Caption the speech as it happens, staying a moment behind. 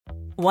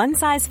One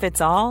size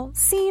fits all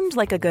seemed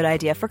like a good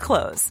idea for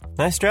clothes.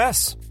 Nice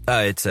dress.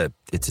 It's a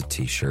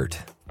T-shirt.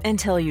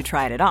 Until you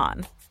tried it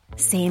on.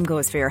 Same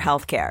goes for your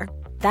healthcare.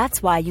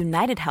 That's why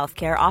United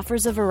Healthcare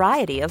offers a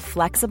variety of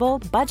flexible,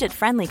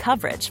 budget-friendly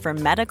coverage for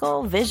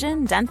medical,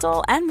 vision,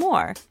 dental, and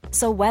more.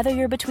 So whether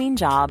you're between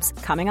jobs,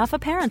 coming off a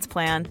parent's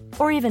plan,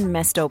 or even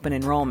missed open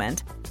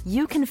enrollment,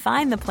 you can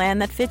find the plan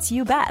that fits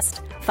you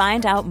best.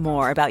 Find out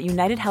more about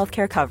United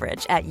Healthcare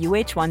coverage at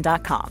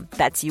uh1.com.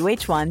 That's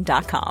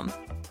uh1.com.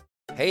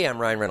 Hey, I'm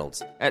Ryan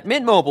Reynolds. At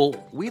Mint Mobile,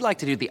 we like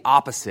to do the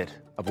opposite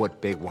of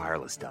what Big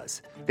Wireless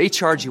does. They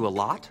charge you a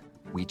lot,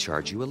 we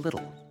charge you a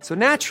little. So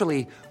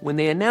naturally, when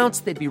they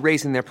announced they'd be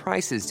raising their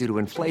prices due to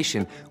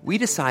inflation, we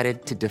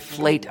decided to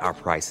deflate our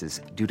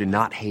prices due to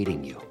not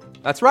hating you.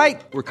 That's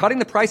right. We're cutting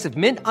the price of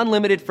Mint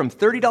Unlimited from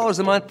 $30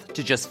 a month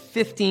to just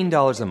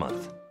 $15 a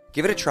month.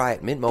 Give it a try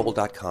at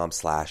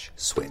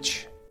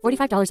mintmobile.com/switch.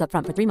 $45 up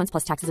front for 3 months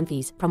plus taxes and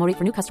fees. Promo rate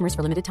for new customers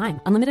for limited time.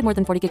 Unlimited more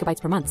than 40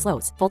 gigabytes per month.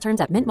 Slows full terms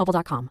at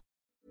mintmobile.com.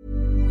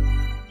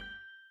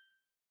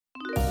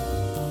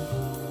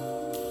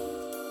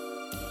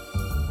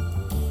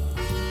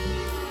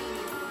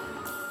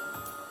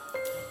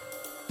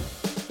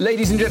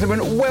 Ladies and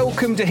gentlemen,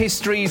 welcome to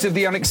Histories of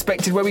the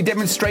Unexpected, where we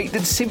demonstrate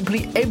that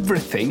simply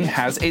everything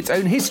has its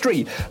own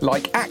history,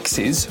 like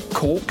axes,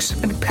 corks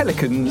and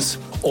pelicans.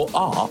 Or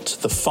art,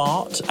 the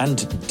fart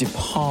and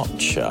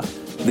departure.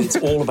 It's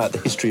all about the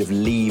history of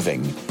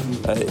leaving.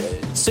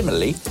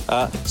 Similarly,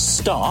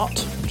 start,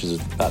 which is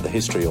about the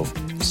history of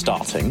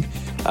starting,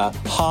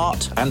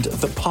 heart and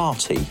the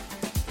party.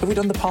 Have we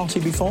done the party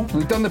before?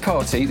 We've done the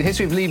party. The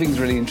history of leaving is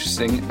really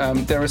interesting.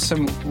 There are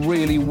some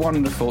really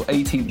wonderful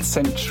 18th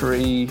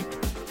century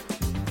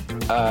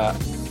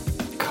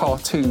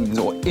cartoons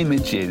or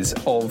images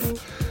of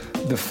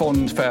the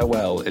fond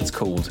farewell, it's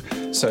called.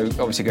 So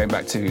obviously going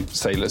back to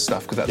sailor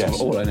stuff, because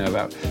that's all I know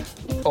about.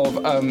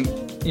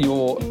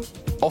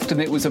 Often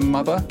it was a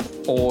mother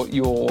or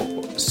your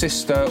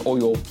sister or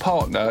your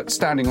partner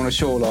standing on a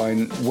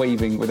shoreline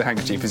waving with a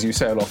handkerchief as you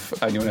sail off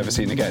and you're never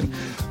seen again.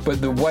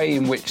 But the way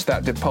in which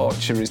that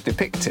departure is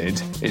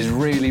depicted is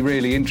really,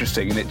 really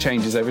interesting, and it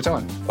changes over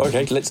time.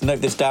 OK, let's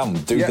note this down,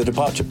 the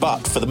departure.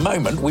 But for the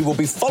moment, we will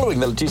be following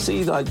the... Do you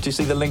see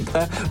the link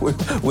there? We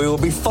will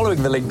be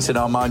following the links in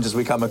our minds as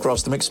we come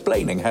across them,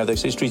 explaining how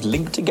those histories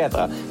link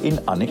together in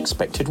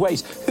unexpected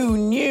ways. Who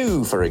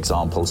knew, for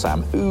example,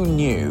 Sam, who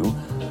knew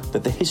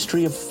that the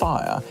history of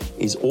fire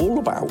is all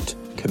about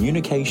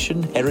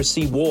communication,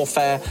 heresy,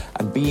 warfare,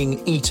 and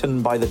being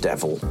eaten by the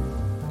devil?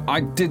 I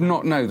did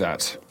not know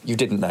that. You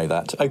didn't know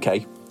that?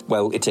 OK.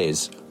 Well, it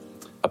is,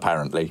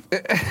 apparently.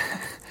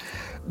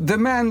 The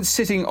man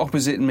sitting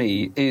opposite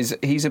me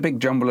he's a big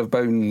jumble of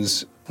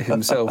bones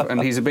himself,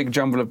 and he's a big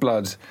jumble of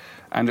blood,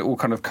 and it all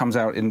kind of comes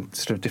out in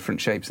sort of different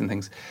shapes and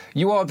things.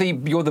 You're the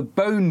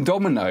bone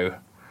domino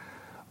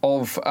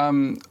of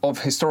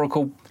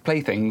historical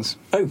playthings.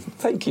 Oh,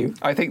 thank you.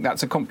 I think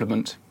that's a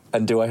compliment.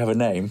 And do I have a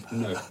name?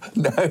 No.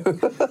 No.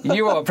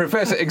 You are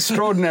Professor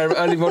Extraordinaire of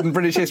Early Modern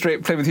British History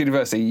at Plymouth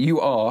University. You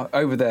are,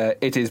 over there,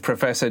 it is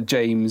Professor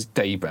James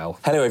Daybell.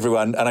 Hello,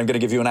 everyone, and I'm going to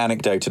give you an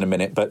anecdote in a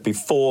minute, but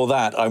before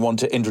that, I want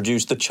to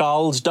introduce the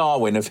Charles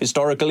Darwin of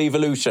historical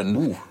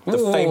evolution, the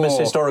famous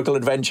historical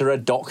adventurer,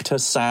 Dr.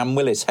 Sam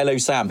Willis. Hello,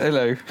 Sam.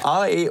 Hello.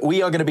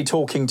 We are going to be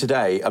talking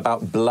today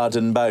about blood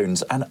and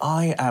bones, and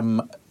I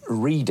am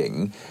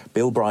reading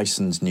Bill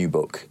Bryson's new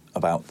book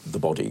about the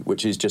body,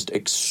 which is just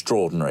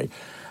extraordinary.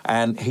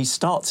 And he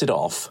starts it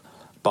off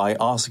by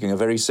asking a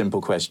very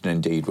simple question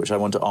indeed, which I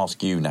want to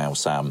ask you now,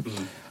 Sam.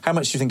 How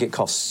much do you think it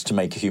costs to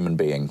make a human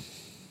being?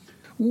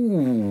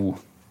 A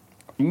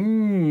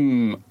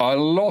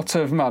lot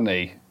of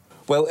money.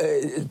 Well,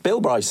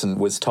 Bill Bryson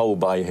was told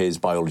by his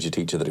biology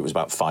teacher that it was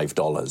about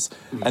 $5.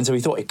 And so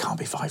he thought, it can't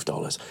be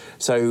 $5.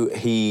 So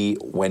he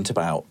went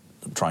about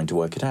trying to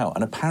work it out.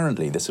 And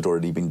apparently this had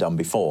already been done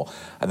before.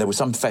 And there was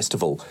some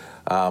festival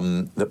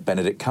that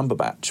Benedict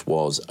Cumberbatch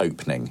was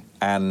opening.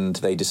 And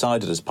they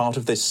decided as part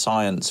of this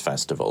science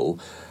festival,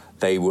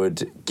 they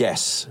would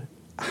guess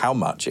how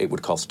much it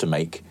would cost to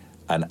make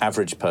an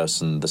average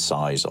person the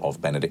size of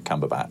Benedict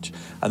Cumberbatch.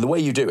 And the way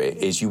you do it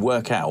is you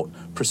work out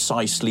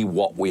precisely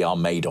what we are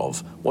made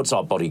of. What's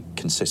our body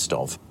consist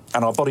of?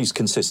 And our bodies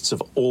consist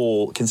of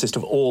all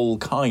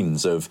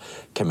kinds of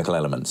chemical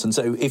elements. And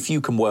so if you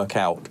can work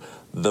out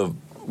the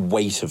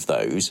weight of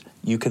those,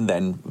 you can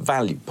then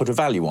put a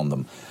value on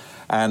them.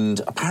 And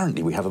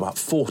apparently we have about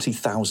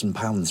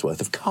 £40,000 worth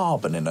of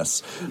carbon in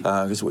us,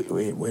 because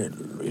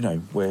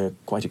we're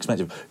quite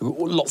expensive.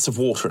 Lots of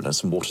water in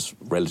us, and water's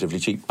relatively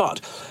cheap.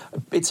 But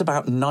it's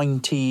about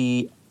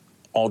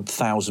 90-odd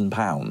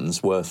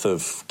 £1,000 worth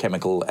of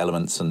chemical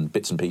elements and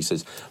bits and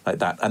pieces like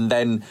that. And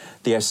then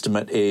the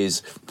estimate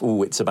is,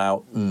 it's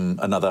about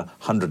another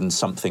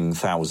 100-and-something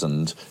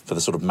thousand for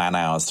the sort of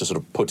man-hours to sort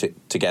of put it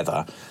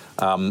together.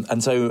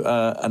 And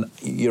so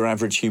your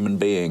average human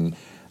being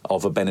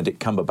of a Benedict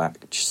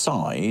Cumberbatch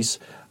size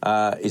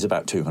is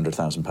about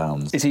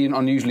 £200,000. Is he an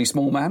unusually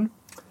small man?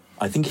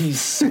 I think he's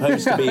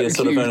supposed to be a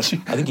sort of.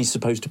 Huge. I think he's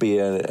supposed to be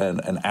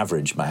an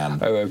average man.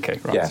 Oh, okay,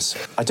 right. Yes,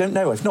 I don't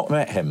know. I've not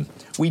met him.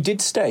 We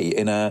did stay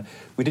in a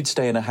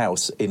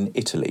house in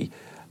Italy,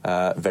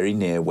 very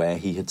near where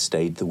he had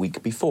stayed the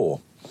week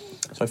before.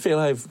 So I feel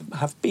I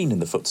have been in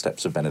the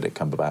footsteps of Benedict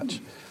Cumberbatch.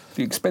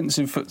 The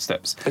expensive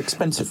footsteps.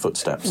 Expensive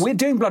footsteps. We're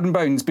doing Blood and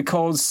Bones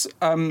because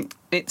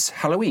it's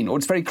Halloween, or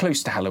it's very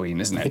close to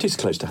Halloween, isn't it? It is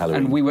close to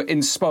Halloween. And we were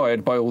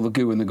inspired by all the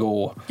goo and the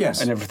gore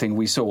and everything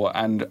we saw.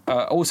 And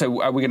also,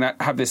 we're going to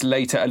have this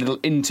later, a little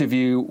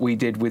interview we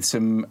did with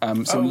some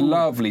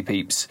lovely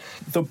peeps.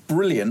 The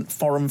brilliant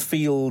Forum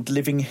Field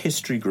Living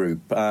History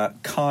Group,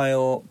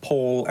 Kyle,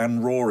 Paul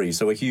and Rory.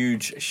 So a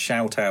huge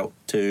shout-out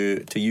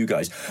to you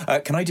guys.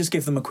 Can I just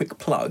give them a quick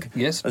plug?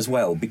 Yes. As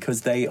well,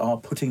 because they are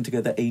putting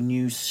together a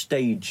new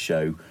stage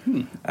show.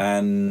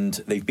 And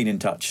they've been in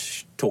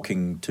touch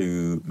talking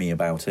to me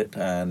about it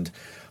and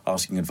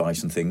asking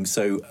advice and things.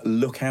 So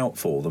look out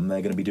for them. They're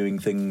going to be doing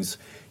things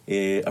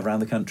around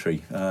the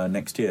country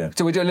next year.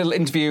 So we do a little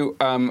interview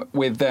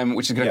with them,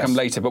 which is going to come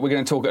later, but we're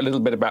going to talk a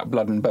little bit about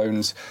Blood and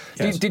Bones.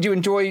 Yes. Did you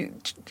enjoy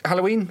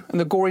Halloween and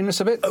the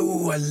goriness of it?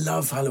 Oh, I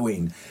love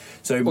Halloween.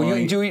 So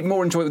do you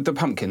more enjoy the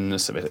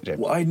pumpkinness of it, James?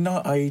 Well, I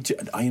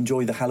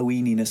enjoy the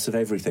Halloweeniness of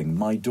everything.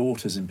 My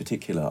daughters in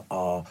particular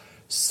are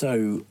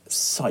so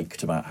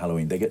psyched about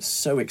Halloween. They get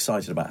so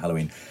excited about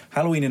Halloween.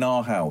 Halloween in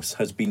our house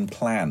has been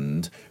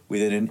planned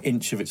within an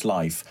inch of its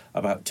life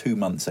about 2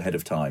 months ahead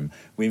of time.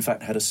 We, in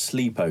fact, had a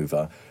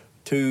sleepover.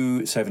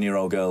 2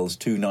 7-year-old girls,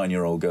 2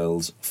 9-year-old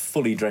girls,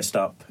 fully dressed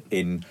up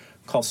in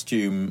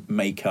costume,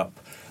 makeup,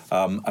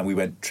 and we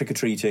went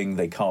trick-or-treating.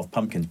 They carved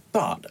pumpkins.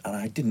 But, and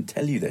I didn't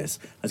tell you this,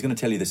 I was going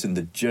to tell you this in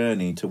the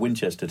journey to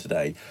Winchester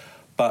today,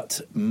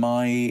 but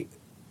my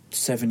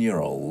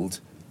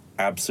 7-year-old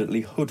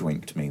absolutely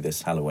hoodwinked me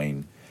this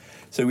Halloween.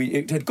 So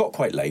it had got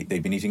quite late.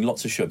 They'd been eating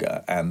lots of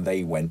sugar and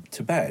they went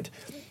to bed.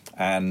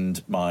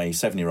 And my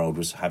 7-year-old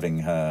was having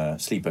her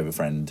sleepover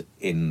friend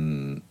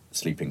in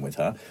sleeping with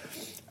her.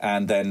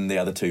 And then the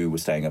other 2 were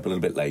staying up a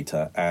little bit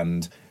later.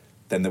 And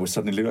then there was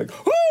suddenly like,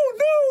 oh,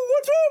 no,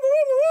 what's wrong?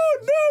 Oh,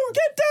 no,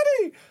 get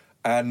Daddy!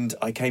 And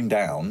I came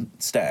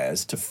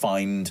downstairs to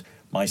find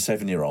my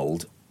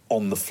 7-year-old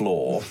on the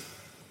floor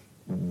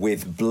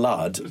with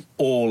blood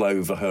all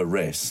over her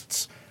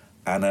wrists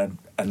and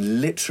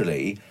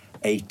literally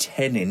a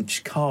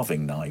 10-inch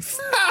carving knife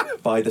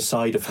by the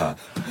side of her.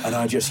 And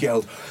I just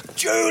yelled,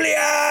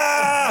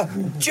 Julia!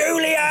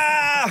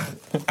 Julia!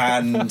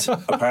 And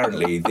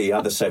apparently the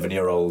other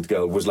 7-year-old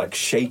girl was like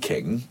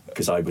shaking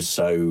because I was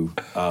so...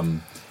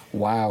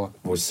 Wow.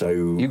 Was so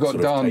you got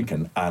sort done. of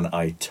taken, and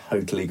I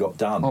totally got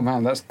done. Oh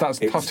man, that's tough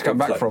to come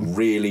back from.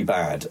 Really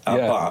bad.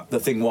 Yeah. But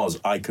the thing was,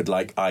 I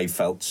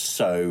felt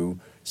so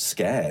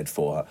scared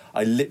for her.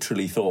 I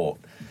literally thought...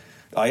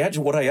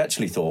 what I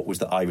actually thought was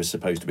that I was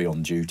supposed to be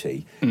on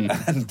duty,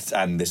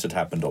 and this had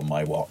happened on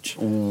my watch.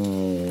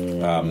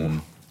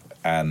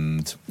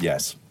 And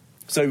yes.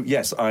 So,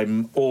 yes,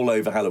 I'm all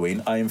over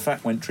Halloween. I, in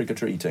fact, went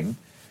trick-or-treating,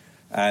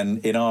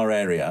 and in our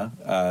area,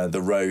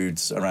 the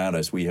roads around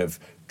us, we have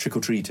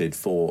trick-or-treated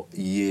for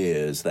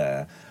years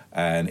there,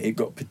 and it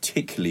got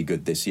particularly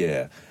good this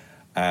year.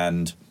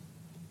 And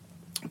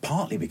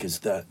partly because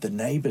the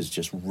neighbours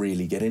just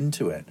really get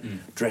into it,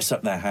 dress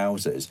up their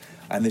houses.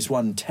 And this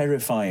one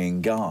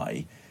terrifying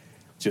guy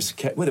just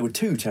kept... Well, there were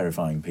 2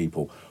 terrifying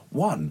people.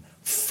 One,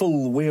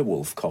 full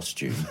werewolf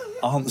costume,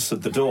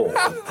 answered the door.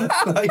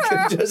 I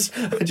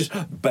just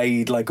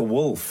bayed like a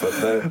wolf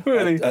at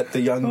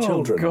the young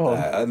children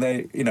there. And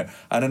they,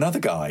 and another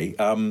guy...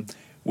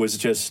 was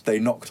just, they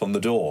knocked on the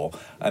door,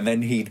 and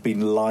then he'd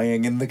been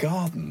lying in the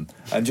garden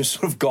and just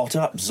sort of got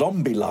up,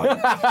 zombie-like.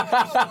 It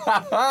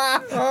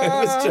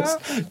was just,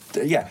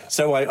 yeah.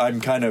 So I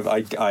am kind of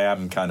like, I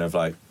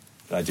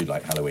do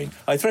like Halloween.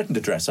 I threatened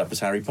to dress up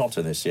as Harry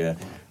Potter this year,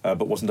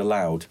 but wasn't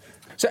allowed.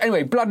 So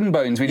anyway, Blood and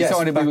Bones. We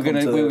decided we were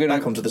going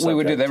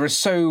to. There are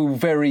so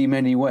very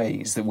many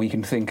ways that we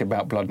can think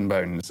about Blood and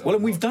Bones. Well,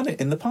 and we've done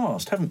it in the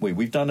past, haven't we?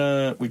 We've done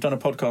a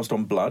podcast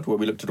on blood where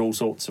we looked at all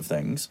sorts of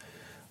things.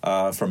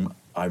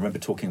 I remember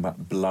talking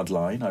about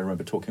bloodline. I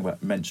remember talking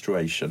about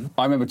menstruation.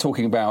 I remember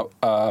talking about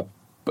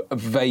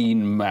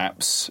vein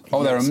maps.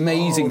 Oh, they're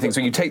amazing things.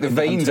 So you take the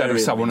veins out of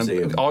someone.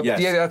 Yeah,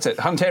 that's it.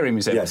 Hunterian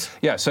Museum. Yes.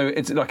 Yeah, so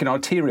it's like an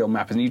arterial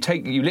map, and you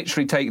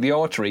literally take the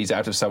arteries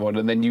out of someone,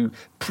 and then you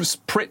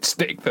Pritt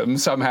stick them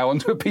somehow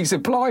onto a piece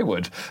of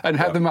plywood and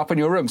have them up in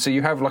your room. So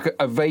you have like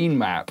a vein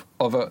map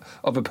of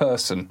a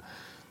person.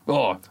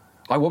 Oh,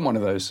 I want one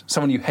of those.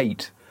 Someone you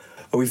hate.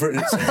 Oh, we've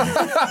written...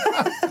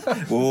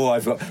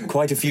 I've got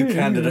quite a few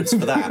candidates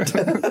for that.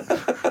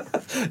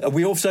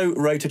 We also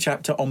wrote a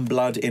chapter on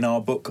blood in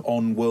our book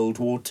on World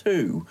War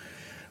II,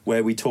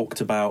 where we talked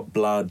about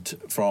blood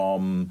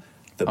from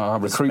the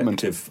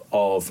perspective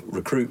of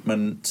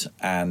recruitment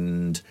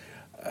and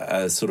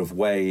a sort of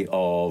way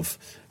of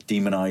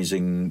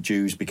demonising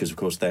Jews because, of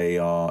course,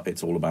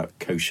 it's all about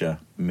kosher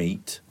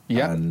meat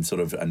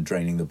and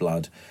draining the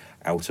blood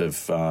out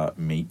of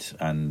meat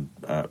and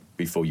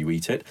before you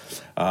eat it.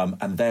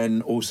 And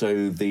then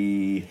also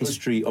the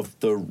history of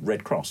the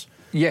Red Cross.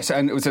 Yes,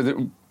 and so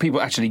the people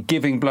actually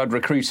giving blood,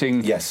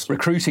 recruiting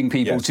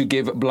people to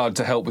give blood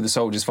to help with the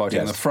soldiers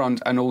fighting on the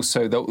front, and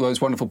also those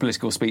wonderful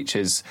political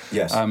speeches.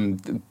 Yes, where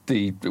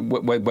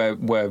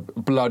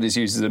blood is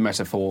used as a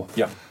metaphor.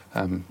 Yeah.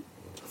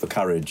 For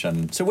courage.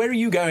 And so where are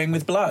you going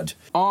with blood?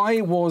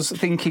 I was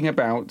thinking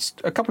about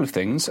a couple of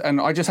things,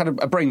 and I just had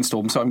a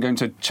brainstorm, so I'm going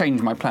to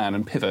change my plan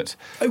and pivot.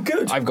 Oh,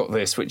 good. I've got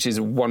this, which is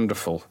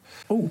wonderful.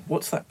 Oh,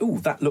 what's that? Oh,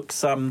 that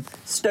looks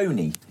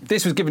stony.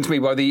 This was given to me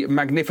by the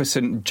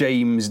magnificent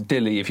James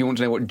Dilley. If you want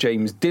to know what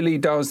James Dilley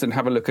does, then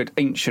have a look at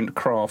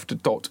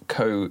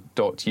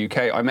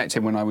ancientcraft.co.uk. I met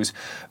him when I was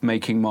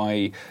making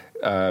my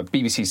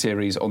BBC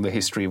series on the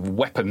history of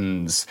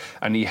weapons,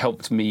 and he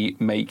helped me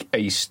make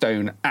a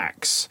stone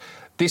axe.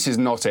 This is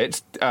not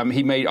it. I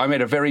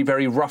made a very,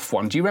 very rough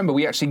one. Do you remember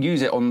we actually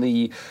use it on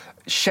the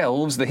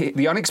shelves,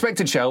 the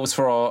unexpected shelves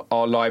for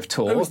our live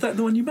tour? Oh, was that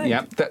the one you made?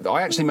 Yeah,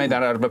 I actually made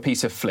that out of a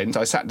piece of flint.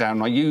 I sat down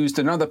and I used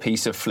another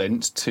piece of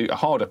flint, a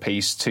harder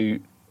piece,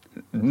 to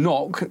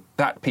knock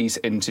that piece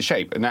into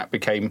shape, and that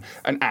became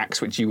an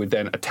axe which you would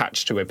then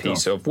attach to a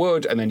piece of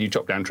wood, and then you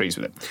chop down trees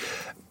with it.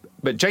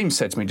 But James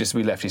said to me just as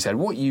we left, he said,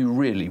 what you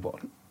really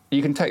want,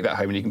 you can take that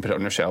home and you can put it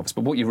on your shelves,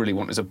 but what you really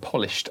want is a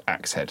polished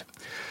axe head.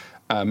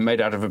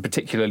 Made out of a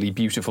particularly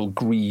beautiful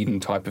green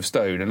type of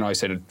stone. And I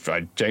said,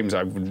 James,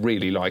 I would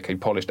really like a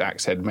polished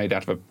axe head made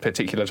out of a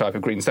particular type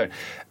of green stone.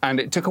 And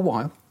it took a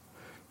while.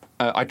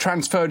 I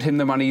transferred him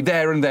the money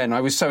there and then.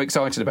 I was so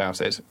excited about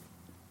it.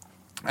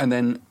 And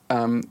then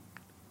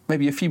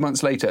maybe a few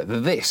months later,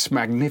 this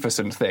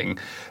magnificent thing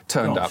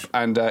turned up.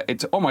 And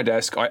it's on my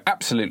desk. I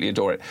absolutely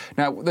adore it.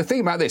 Now, the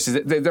thing about this is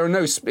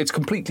that it's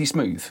completely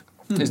smooth.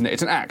 Isn't it?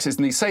 It's an axe. It's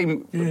in the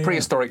same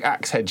prehistoric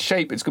axe head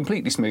shape. It's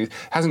completely smooth.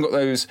 Hasn't got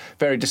those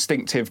very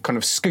distinctive kind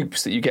of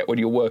scoops that you get when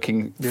you're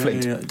working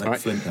flint. Like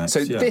flint axe,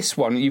 so this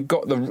one, you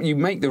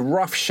make the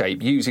rough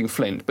shape using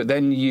flint, but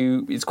then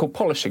it's called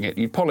polishing it.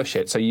 You polish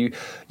it, so you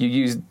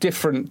use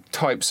different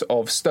types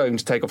of stone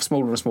to take off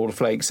smaller and smaller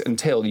flakes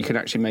until you can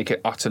actually make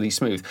it utterly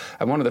smooth.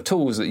 And one of the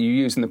tools that you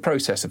use in the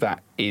process of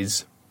that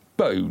is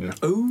bone.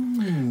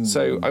 Ooh.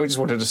 So I just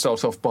wanted to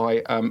start off by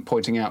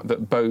pointing out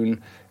that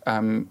bone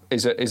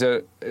is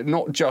a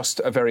not just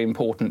a very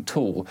important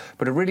tool,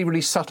 but a really,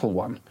 really subtle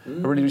one. A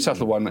really, really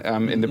subtle one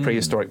in the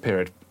prehistoric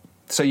period.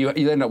 So you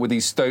end up with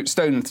these stone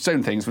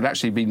things that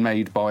actually been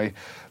made by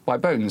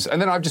bones. And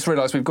then I've just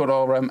realised we've got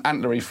our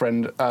antlery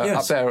friend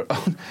up there.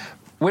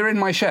 We're in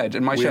my shed,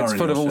 and my shed's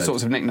full of all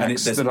sorts of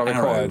knickknacks that I've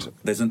acquired.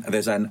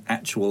 There's an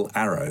actual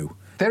arrow.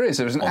 There's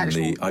an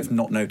actual... I've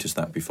not noticed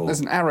that before.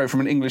 There's an arrow from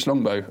an English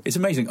longbow. It's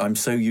amazing. I'm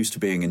so used to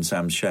being in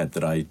Sam's shed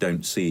that I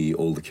don't see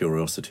all the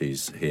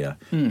curiosities here.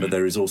 But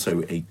there is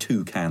also a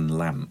toucan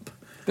lamp.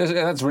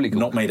 That's really cool.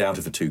 Not made out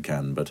of a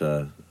toucan, but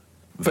a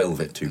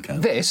velvet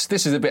toucan. This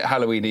is a bit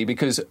Halloween-y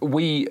because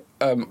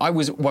I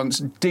was once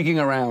digging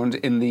around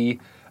in the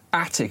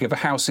attic of a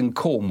house in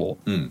Cornwall,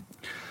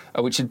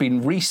 which had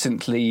been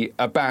recently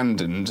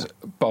abandoned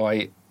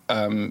by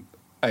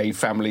a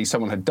family.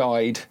 Someone had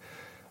died,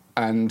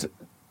 and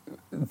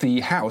the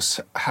house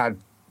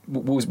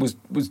was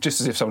just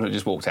as if someone had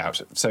just walked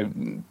out. So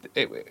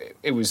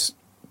it was.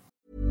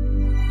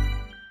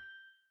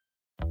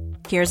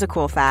 Here's a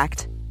cool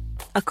fact.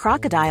 A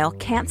crocodile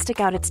can't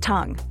stick out its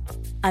tongue.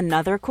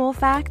 Another cool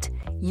fact,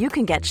 you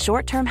can get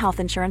short-term health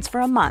insurance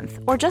for a month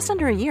or just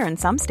under a year in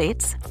some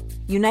states.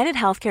 United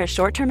Healthcare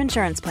short-term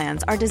insurance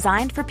plans are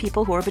designed for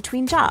people who are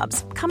between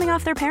jobs, coming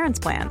off their parents'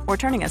 plan, or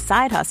turning a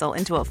side hustle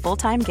into a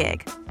full-time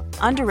gig.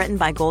 Underwritten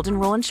by Golden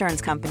Rule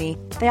Insurance Company,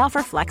 they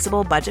offer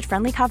flexible,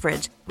 budget-friendly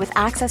coverage with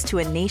access to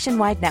a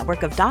nationwide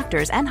network of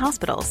doctors and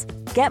hospitals.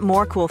 Get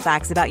more cool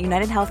facts about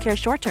United Healthcare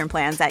short-term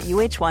plans at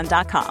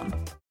uh1.com.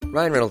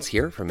 Ryan Reynolds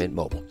here from Mint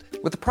Mobile.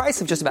 With the price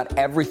of just about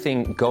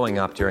everything going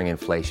up during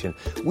inflation,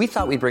 we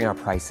thought we'd bring our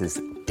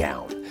prices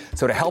down.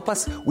 So to help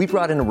us, we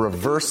brought in a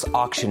reverse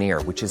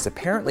auctioneer, which is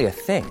apparently a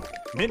thing.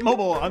 Mint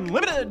Mobile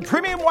Unlimited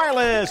Premium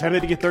Wireless. How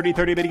to get 30,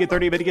 30, how to get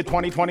 30, how to get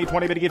 20, 20,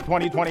 20, how to get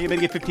 20, 20, how to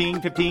get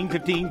 15, 15,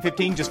 15,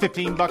 15, just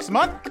 $15 a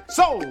month?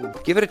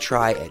 Sold! Give it a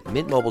try at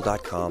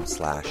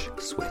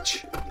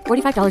mintmobile.com/switch.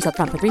 $45 up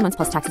front for 3 months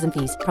plus taxes and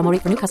fees. Promo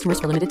rate for new customers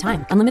for limited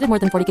time. Unlimited more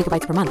than 40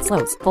 gigabytes per month.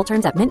 Slows full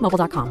terms at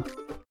mintmobile.com.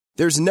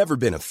 There's never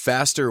been a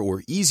faster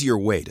or easier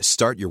way to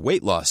start your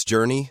weight loss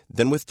journey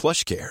than with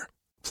PlushCare.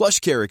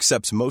 PlushCare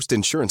accepts most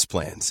insurance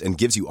plans and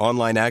gives you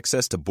online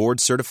access to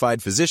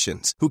board-certified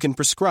physicians who can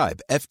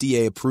prescribe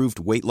FDA-approved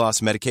weight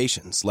loss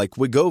medications like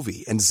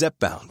Wegovy and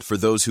Zepbound for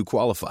those who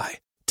qualify.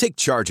 Take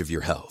charge of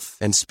your health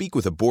and speak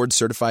with a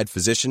board-certified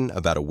physician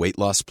about a weight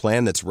loss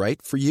plan that's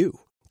right for you.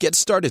 Get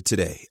started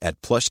today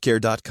at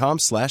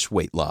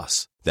plushcare.com/weight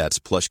loss. That's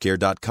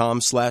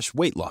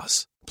plushcare.com/weight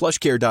loss.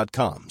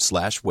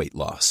 plushcare.com/weight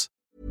loss.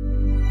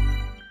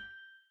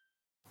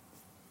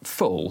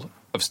 Full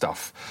of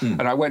stuff.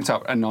 And I went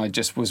up and I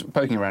just was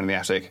poking around in the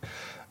attic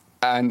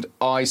and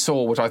I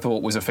saw what I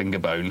thought was a finger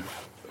bone.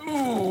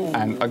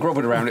 And I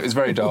grovelled around. It was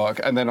very dark,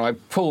 and then I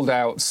pulled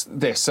out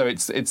this. So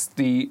it's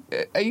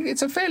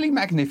a fairly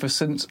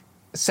magnificent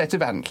set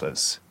of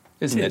antlers,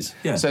 isn't it?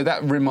 Yeah. So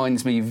that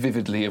reminds me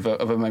vividly of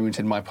a moment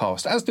in my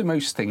past, as do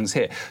most things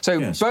here.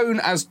 So bone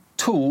as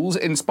tools,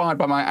 inspired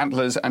by my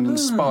antlers and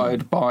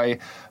inspired by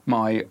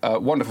my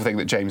wonderful thing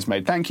that James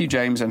made. Thank you,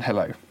 James, and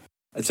hello.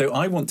 So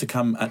I want to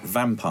come at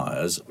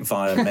vampires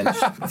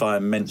via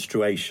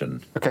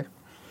menstruation. Okay.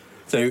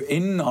 So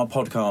in our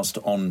podcast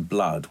on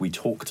blood, we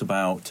talked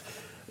about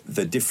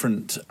the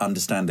different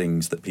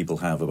understandings that people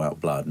have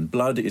about blood. And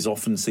blood is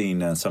often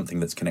seen as something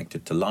that's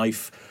connected to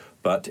life,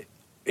 but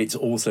it's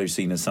also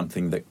seen as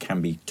something that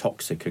can be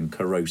toxic and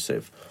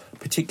corrosive,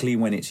 particularly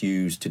when it's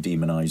used to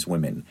demonise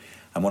women.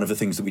 And one of the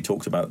things that we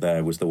talked about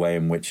there was the way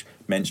in which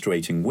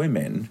menstruating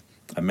women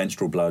and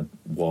menstrual blood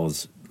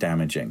was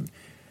damaging.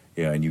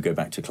 You know, and you go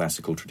back to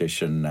classical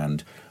tradition,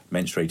 and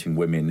menstruating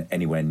women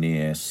anywhere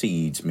near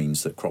seeds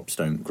means that crops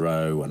don't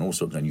grow, and all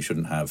sorts. And you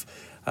shouldn't have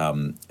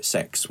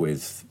sex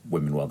with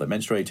women while they're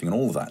menstruating, and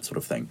all of that sort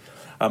of thing.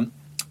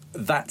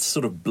 That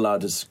sort of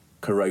blood is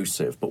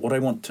corrosive. But what I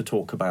want to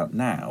talk about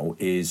now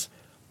is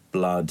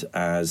blood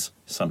as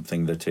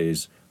something that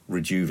is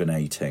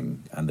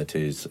rejuvenating and that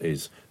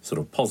is sort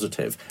of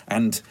positive,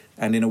 and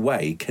in a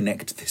way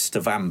connect this to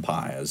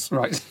vampires.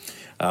 Right.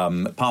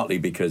 Partly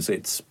because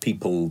it's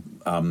people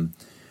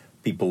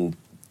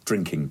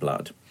drinking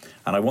blood.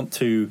 And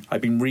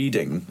I've been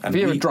reading... Have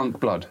you ever drunk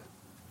blood?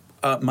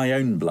 My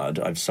own blood.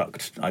 I've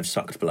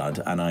sucked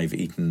blood, and I've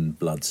eaten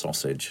blood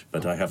sausage,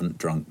 but I haven't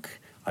drunk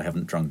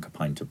a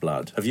pint of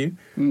blood. Have you?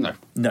 No.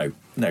 No.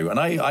 And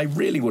I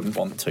really wouldn't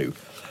want to.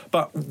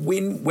 But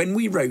when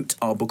we wrote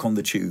our book on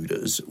the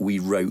Tudors, we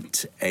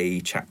wrote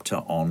a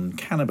chapter on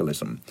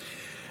cannibalism.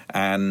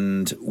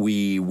 And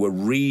we were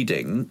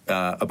reading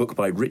a book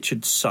by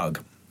Richard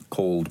Sugg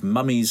called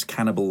Mummies,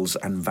 Cannibals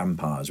and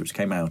Vampires, which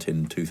came out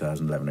in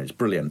 2011. It's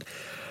brilliant.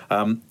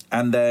 And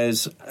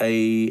there's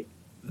a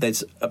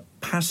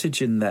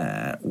passage in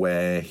there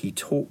where he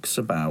talks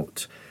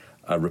about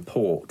a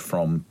report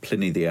from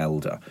Pliny the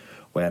Elder,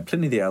 where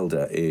Pliny the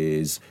Elder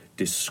is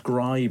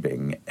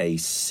describing a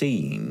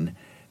scene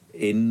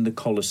in the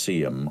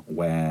Colosseum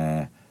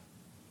where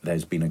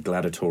there's been a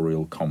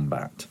gladiatorial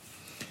combat.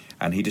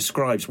 And he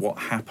describes what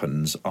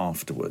happens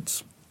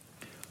afterwards.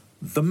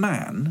 The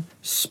man,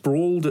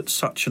 sprawled at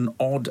such an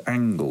odd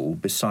angle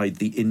beside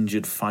the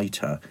injured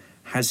fighter,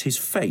 has his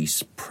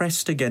face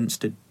pressed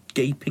against a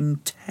gaping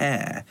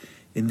tear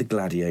in the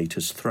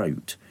gladiator's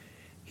throat.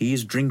 He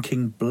is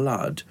drinking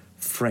blood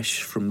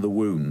fresh from the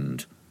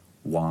wound.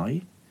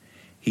 Why?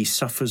 He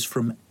suffers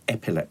from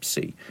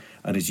epilepsy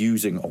and is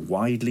using a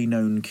widely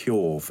known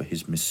cure for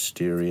his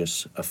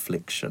mysterious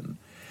affliction.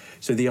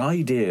 So the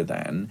idea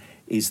then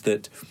is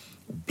that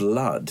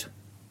blood,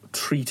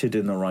 treated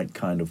in the right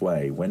kind of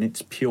way, when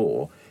it's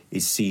pure,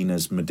 is seen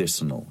as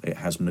medicinal. It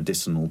has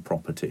medicinal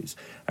properties.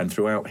 And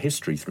throughout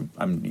history,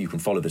 you can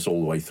follow this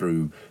all the way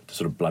through to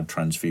sort of blood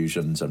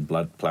transfusions and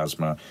blood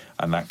plasma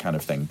and that kind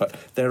of thing. But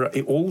there are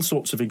all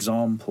sorts of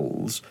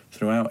examples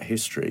throughout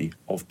history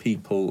of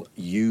people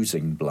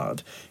using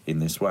blood in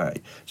this way.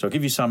 So I'll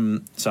give you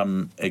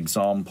some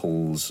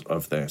examples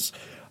of this.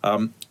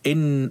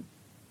 In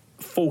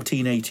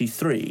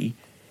 1483,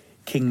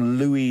 King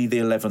Louis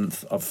XI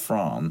of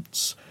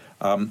France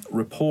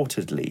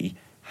reportedly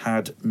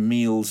had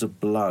meals of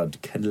blood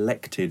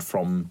collected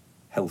from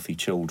healthy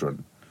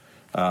children.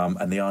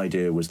 And the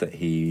idea was that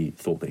he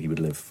thought that he would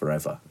live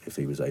forever if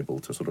he was able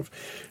to sort of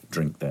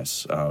drink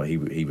this.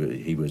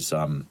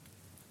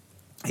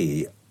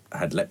 He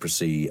had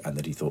leprosy, and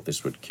that he thought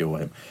this would cure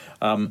him.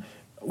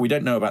 We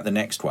don't know about the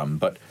next one,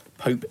 but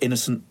Pope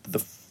Innocent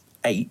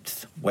VIII,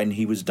 when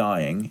he was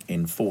dying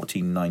in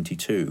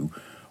 1492,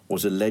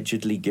 was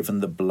allegedly given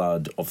the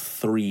blood of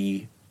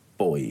 3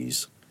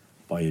 boys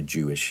by a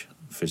Jewish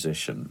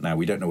physician. Now,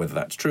 we don't know whether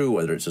that's true,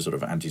 whether it's a sort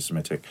of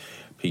anti-Semitic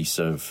piece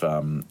of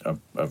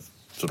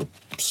sort of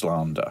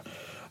slander.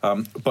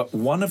 But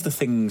one of the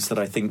things that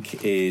I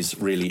think is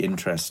really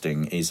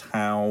interesting is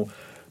how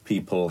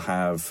people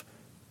have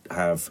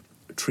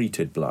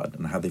treated blood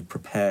and how they've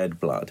prepared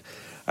blood.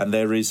 And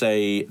there's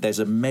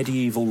a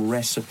medieval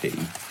recipe,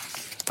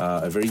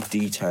 a very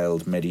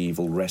detailed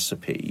medieval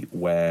recipe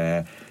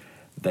where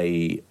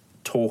they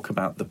talk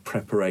about the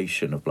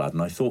preparation of blood,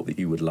 and I thought that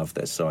you would love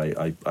this, so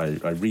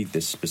I read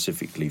this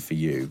specifically for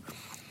you.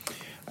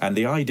 And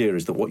the idea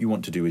is that what you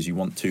want to do is you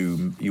want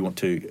to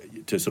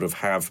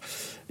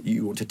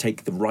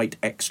take the right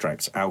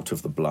extracts out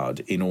of the blood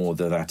in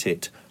order that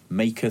it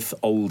maketh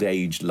old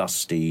age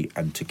lusty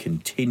and to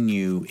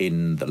continue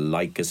in the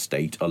like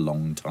estate a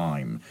long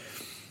time.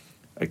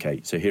 Okay,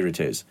 so here it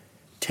is.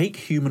 Take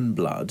human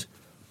blood,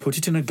 put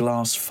it in a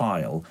glass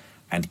phial,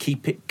 and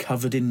keep it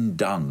covered in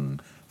dung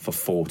for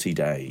 40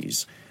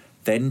 days.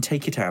 Then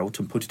take it out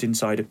and put it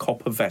inside a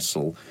copper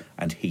vessel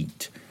and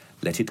heat.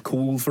 Let it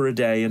cool for a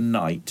day and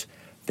night.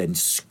 Then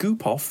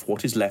scoop off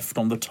what is left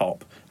on the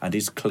top and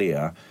is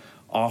clear.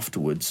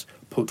 Afterwards,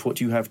 put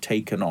what you have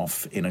taken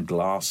off in a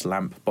glass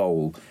lamp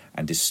bowl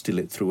and distill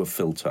it through a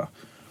filter.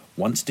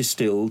 Once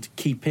distilled,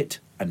 keep it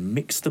and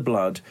mix the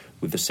blood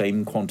with the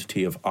same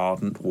quantity of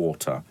ardent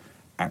water,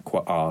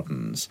 aqua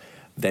ardens.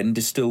 Then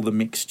distill the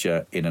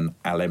mixture in an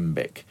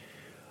alembic.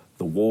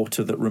 The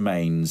water that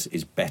remains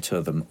is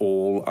better than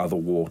all other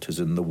waters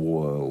in the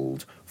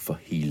world for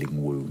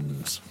healing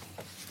wounds.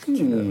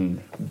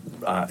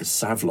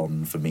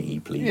 Savlon for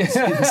me, please.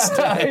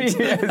 Instead.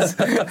 Yes.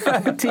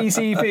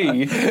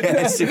 TCB.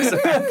 Yes,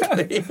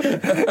 exactly.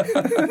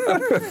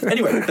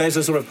 Anyway,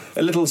 there's a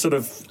little sort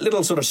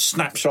of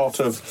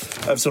snapshot of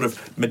sort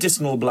of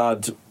medicinal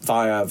blood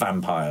via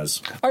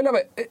vampires. I love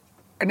it,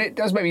 and it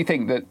does make me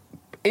think that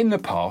in the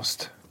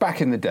past, back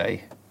in the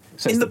day,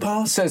 says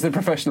the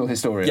professional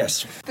historian.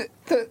 Yes.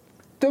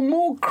 The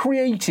more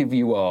creative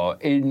you are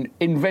in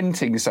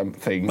inventing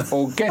something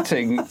or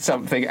getting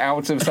something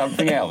out of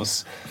something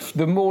else,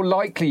 the more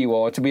likely you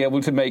are to be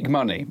able to make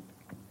money.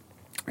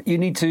 You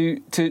need to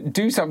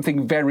do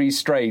something very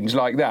strange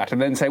like that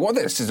and then say, well,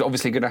 this is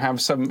obviously going to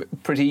have some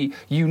pretty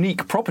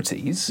unique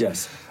properties.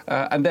 Yes.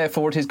 And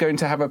therefore it is going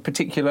to have a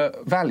particular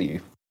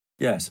value.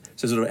 Yes,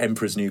 so sort of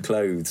Emperor's New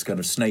Clothes, kind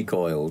of snake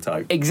oil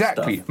type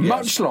Exactly. stuff.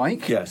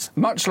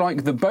 Much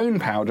like the bone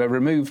powder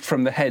removed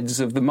from the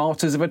heads of the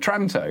martyrs of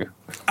Otranto.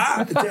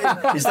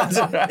 Is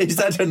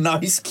that a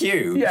nice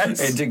cue?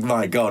 Yes.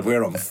 My God,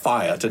 we're on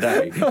fire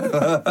today.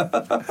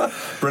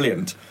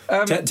 Brilliant.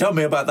 Tell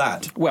me about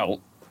that. Well,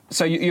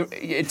 so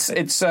it's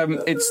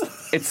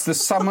the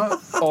summer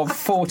of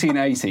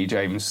 1480,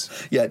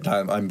 James. Yeah,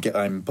 no,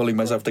 I'm pulling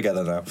myself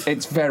together now.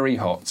 It's very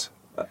hot.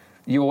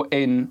 You're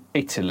in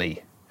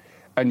Italy.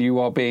 And you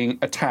are being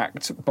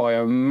attacked by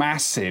a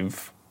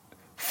massive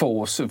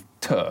force of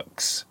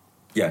Turks.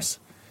 Yes,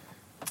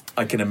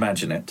 I can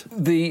imagine it.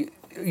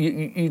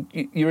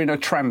 You're in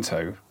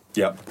Otranto.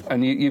 Yep.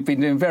 And you've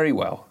been doing very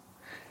well.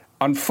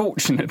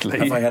 Unfortunately...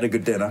 Have I had a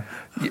good dinner?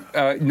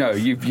 No,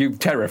 you're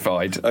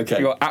terrified.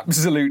 Okay. You're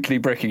absolutely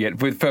bricking it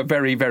for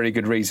very, very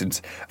good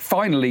reasons.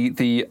 Finally,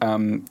 the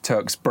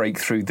Turks break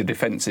through the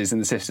defences in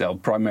the citadel.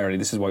 Primarily,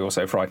 this is why you're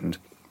so frightened.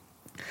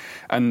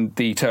 And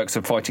the Turks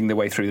are fighting their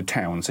way through the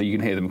town, so you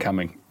can hear them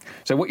coming.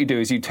 So what you do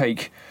is you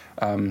take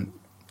a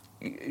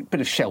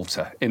bit of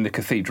shelter in the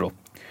cathedral,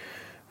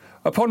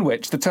 upon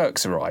which the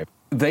Turks arrive.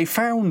 They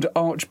found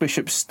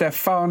Archbishop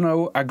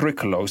Stefano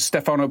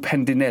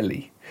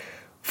Pendinelli,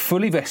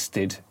 fully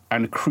vested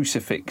and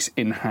crucifix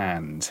in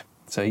hand.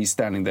 So he's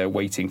standing there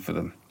waiting for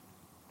them.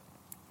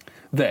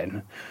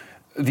 Then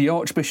the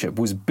Archbishop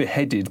was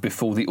beheaded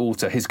before the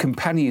altar. His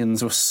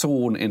companions were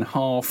sawn in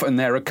half, and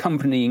their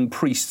accompanying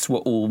priests were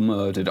all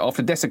murdered.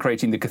 After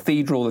desecrating the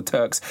cathedral, the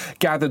Turks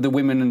gathered the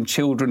women and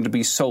children to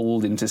be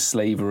sold into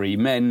slavery.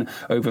 Men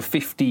over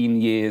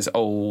 15 years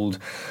old,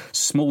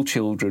 small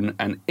children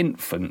and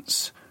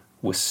infants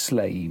were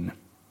slain.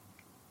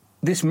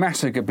 This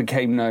massacre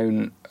became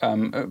known,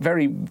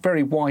 very,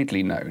 very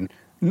widely known.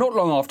 Not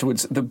long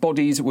afterwards, the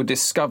bodies were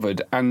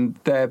discovered and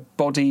their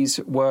bodies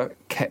were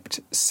kept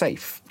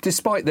safe.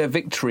 Despite their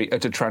victory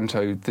at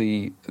Otranto,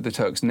 the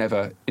Turks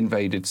never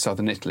invaded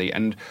southern Italy,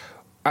 and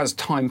as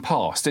time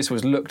passed, this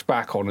was looked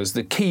back on as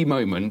the key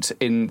moment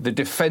in the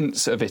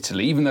defence of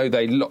Italy. Even though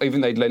they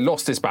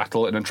lost this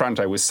battle and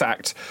Otranto was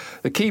sacked,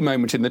 the key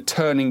moment in the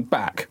turning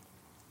back,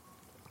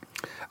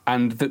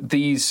 and that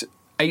these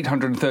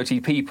 830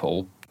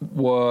 people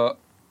were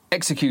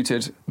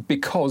executed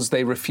because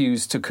they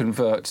refused to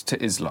convert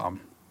to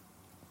Islam.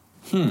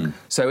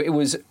 So it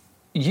was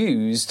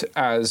used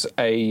as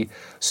a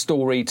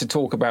story to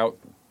talk about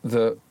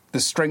the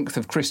strength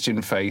of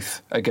Christian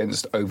faith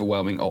against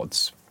overwhelming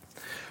odds.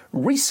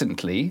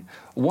 Recently,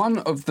 one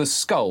of the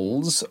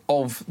skulls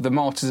of the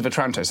martyrs of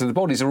Otranto, so the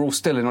bodies are all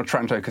still in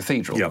Otranto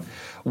Cathedral. Yep.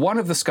 One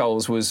of the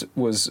skulls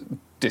was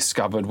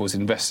discovered, was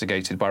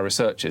investigated by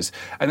researchers,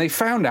 and they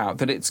found out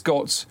that it's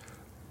got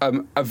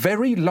a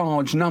very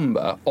large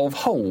number of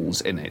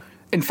holes in it.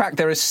 In fact,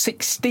 there are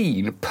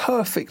 16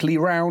 perfectly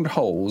round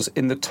holes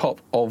in the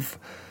top of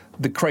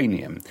the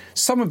cranium.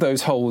 Some of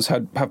those holes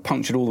have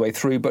punctured all the way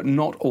through, but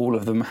not all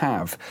of them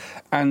have.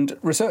 And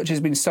researchers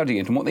have been studying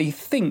it, and what they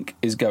think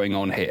is going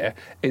on here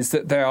is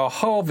that they are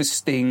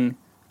harvesting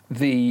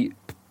the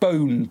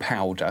bone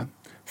powder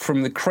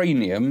from the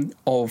cranium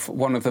of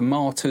one of the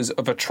martyrs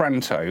of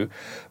Otranto,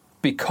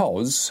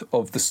 because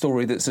of the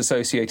story that's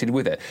associated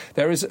with it.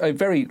 There is a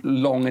very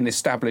long and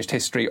established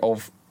history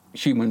of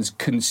humans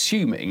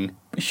consuming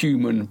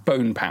human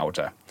bone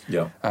powder.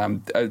 Yeah.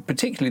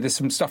 Particularly, there's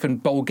some stuff in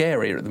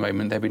Bulgaria at the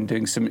moment. They've been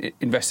doing some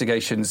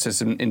investigations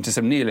into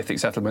some Neolithic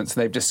settlements.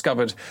 They've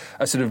discovered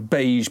a sort of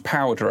beige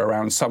powder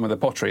around some of the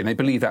pottery, and they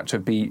believe that to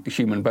be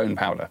human bone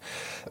powder.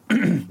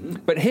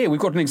 But here we've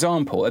got an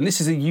example, and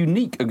this is a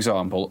unique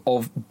example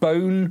of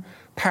bone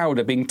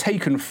powder being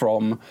taken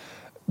from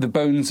the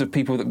bones of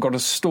people that got a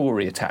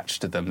story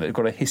attached to them, that have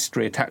got a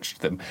history attached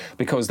to them,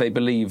 because they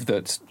believe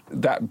that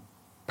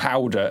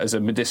powder as a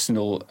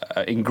medicinal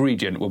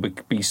ingredient will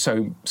be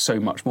so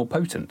much more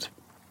potent.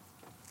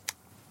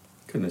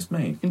 Goodness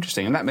me.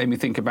 Interesting, and that made me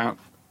think about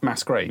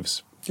mass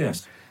graves.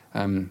 Yes.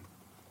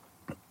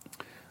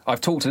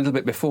 I've talked a little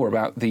bit before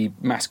about the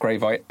mass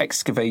grave I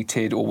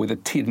excavated, or with a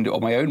team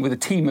on my own, with a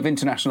team of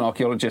international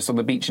archaeologists on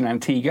the beach in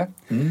Antigua.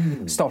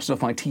 Started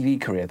off my TV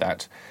career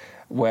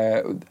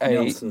where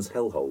Nelson's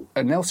Hellhole.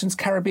 A Nelson's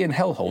Caribbean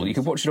Hellhole. You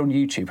can watch it on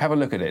YouTube. Have a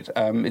look at it.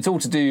 It's all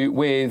to do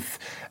with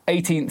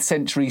 18th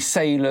century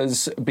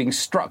sailors being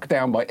struck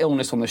down by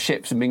illness on the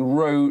ships and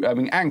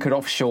being anchored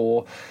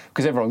offshore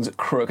because everyone's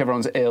crook,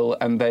 everyone's ill,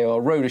 and they are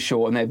rowed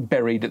ashore and they're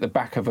buried at the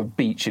back of a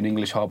beach in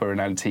English Harbour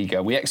in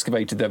Antigua. We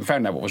excavated them,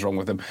 found out what was wrong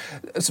with them.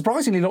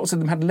 Surprisingly, lots of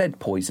them had lead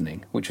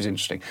poisoning, which was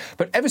interesting.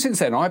 But ever since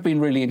then, I've been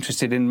really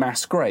interested in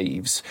mass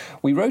graves.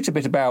 We wrote a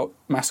bit about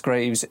mass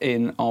graves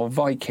in our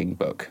Viking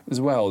book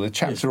as well, the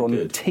chapter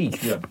on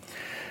teeth. Yeah.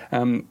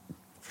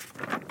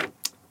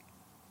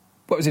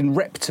 What was in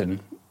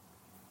Repton?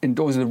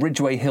 Indoors the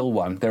Ridgeway Hill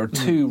one. There are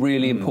two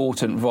really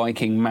important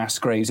Viking mass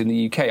graves in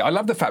the UK. I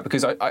love the fact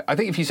because I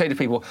think if you say to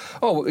people,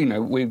 oh, you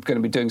know, we're going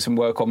to be doing some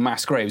work on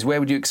mass graves, where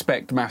would you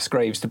expect mass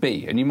graves to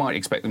be? And you might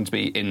expect them to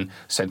be in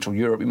Central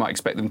Europe. You might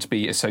expect them to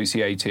be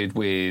associated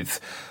with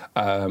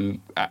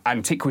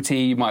antiquity.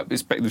 You might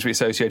expect them to be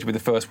associated with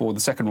the First War, the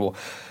Second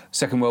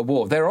World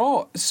War. There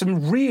are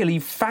some really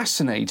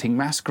fascinating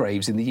mass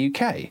graves in the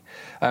UK.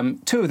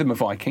 Two of them are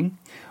Viking.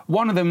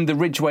 One of them, the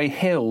Ridgeway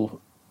Hill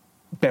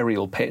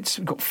burial pit.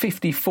 We've got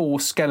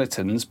 54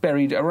 skeletons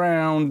buried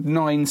around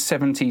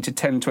 970 to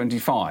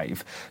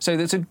 1025. So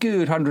that's a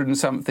good 100 and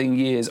something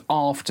years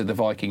after the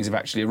Vikings have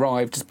actually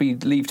arrived. It's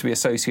believed to be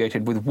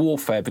associated with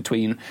warfare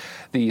between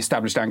the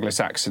established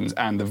Anglo-Saxons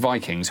and the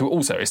Vikings, who were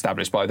also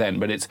established by then,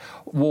 but it's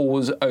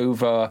wars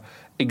over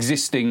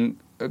existing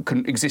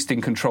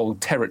controlled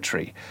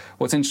territory.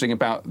 What's interesting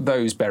about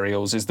those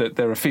burials is that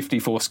there are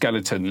 54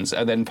 skeletons,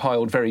 and then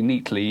piled very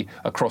neatly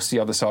across the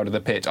other side of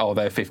the pit are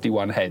their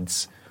 51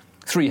 heads.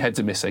 3 heads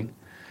are missing,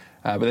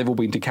 but they've all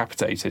been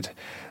decapitated.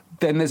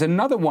 Then there's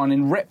another one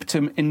in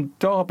Repton in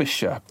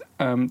Derbyshire,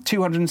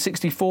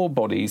 264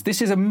 bodies.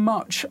 This is a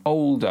much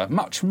older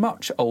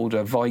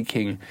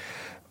Viking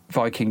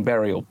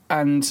burial,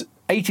 and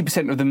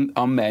 80% of them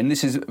are men.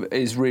 This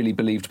is really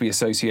believed to be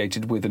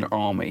associated with an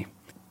army.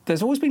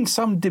 There's always been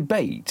some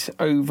debate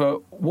over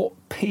what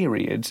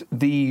period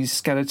these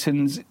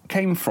skeletons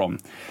came from,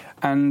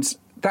 and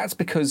that's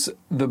because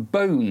the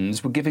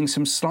bones were giving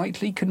some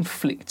slightly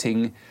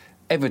conflicting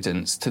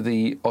evidence to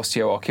the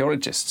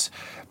osteoarchaeologists.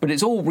 But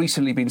it's all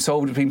recently been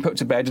solved, it's been put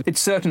to bed. It's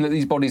certain that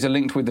these bodies are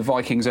linked with the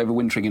Vikings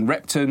overwintering in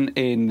Repton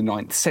in the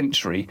 9th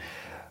century.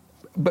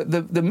 But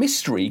the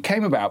mystery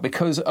came about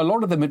because a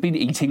lot of them had been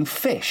eating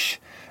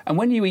fish. And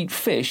when you eat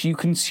fish, you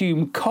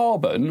consume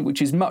carbon,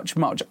 which is much,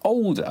 much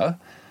older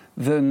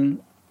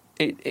than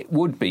it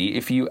would be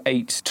if you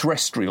ate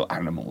terrestrial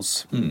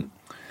animals.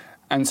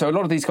 And so a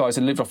lot of these guys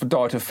had lived off a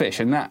diet of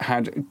fish, and that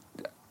had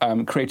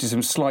created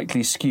some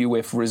slightly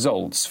skew-if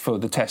results for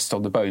the tests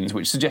on the bones,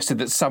 which suggested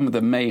that some of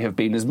them may have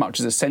been as much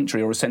as a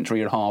century or a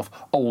century and a half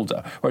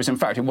older, whereas in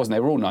fact it wasn't.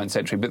 They were all 9th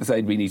century, but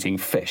they'd been eating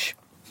fish.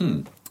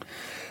 It's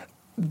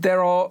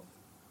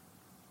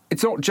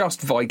not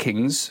just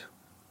Vikings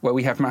where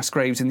we have mass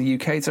graves in the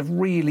UK. It's a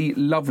really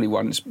lovely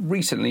one.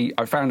 Recently,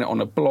 I found it on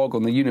a blog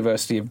on the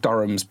University of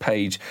Durham's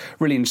page,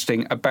 really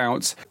interesting,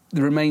 about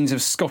the remains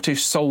of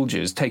Scottish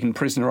soldiers taken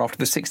prisoner after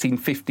the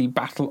 1650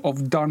 Battle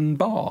of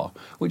Dunbar,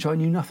 which I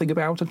knew nothing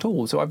about at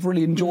all. So I've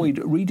really enjoyed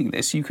reading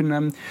this. You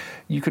can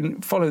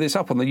follow this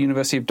up on the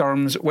University of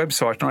Durham's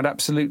website, and I'd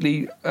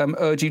absolutely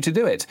urge you to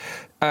do it.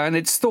 And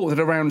it's thought that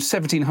around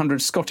 1,700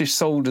 Scottish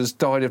soldiers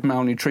died of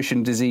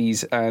malnutrition,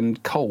 disease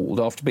and cold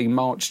after being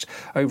marched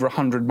over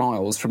 100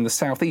 miles from the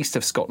southeast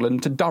of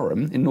Scotland to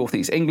Durham in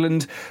northeast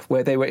England,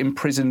 where they were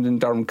imprisoned in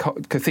Durham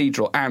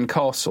Cathedral and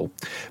Castle.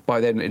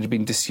 By then it had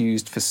been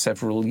disused for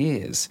several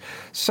years.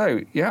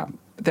 So, yeah,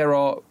 there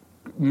are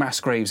mass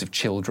graves of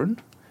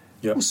children,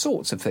 all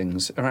sorts of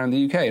things around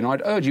the UK, and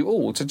I'd urge you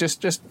all to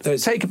just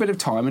take a bit of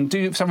time and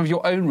do some of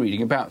your own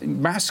reading about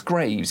mass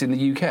graves in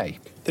the UK.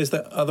 There's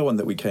that other one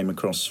that we came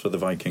across for the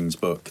Vikings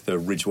book, the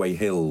Ridgeway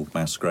Hill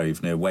mass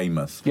grave near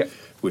Weymouth,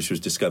 which was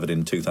discovered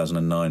in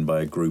 2009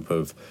 by a group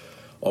of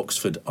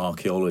Oxford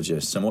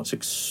archaeologists. And what's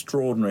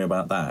extraordinary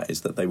about that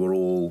is that they were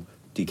all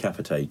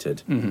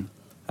decapitated.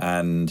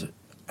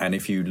 And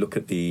if you look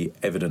at the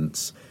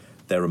evidence,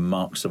 there are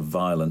marks of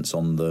violence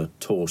on the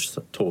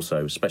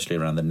torso, especially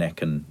around the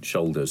neck and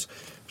shoulders,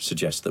 which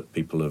suggests that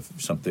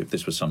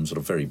this was some sort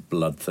of very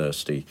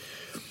bloodthirsty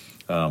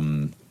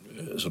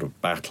sort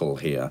of battle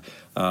here.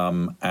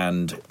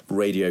 And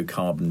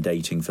radiocarbon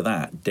dating for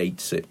that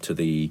dates it to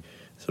the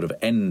sort of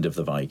end of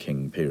the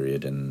Viking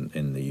period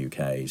in the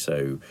UK,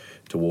 so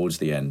towards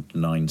the end,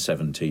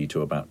 970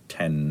 to about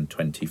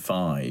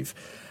 1025.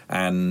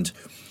 And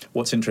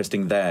what's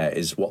interesting there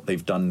is what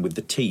they've done with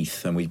the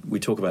teeth, and we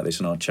talk about this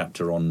in our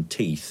chapter on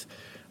teeth.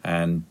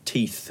 And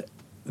teeth,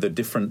 the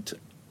different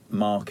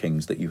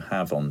markings that you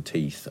have on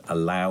teeth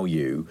allow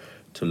you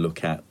to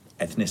look at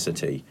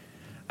ethnicity.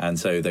 And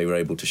so they were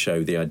able to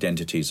show the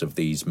identities of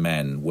these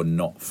men were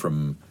not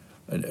from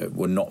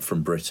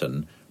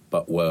Britain,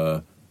 but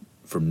were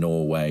from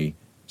Norway,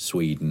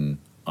 Sweden,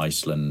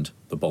 Iceland,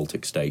 the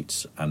Baltic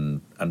states,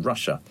 and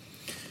Russia.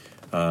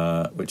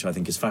 which I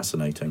think is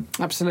fascinating.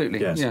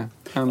 Absolutely, yes. yeah.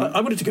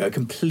 I wanted to go a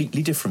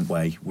completely different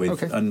way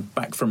and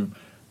back from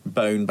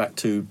bone back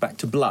to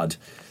blood.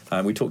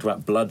 We talked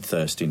about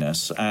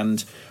bloodthirstiness,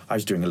 and I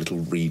was doing a little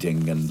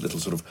reading and a little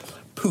sort of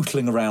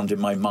pootling around in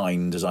my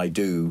mind as I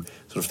do,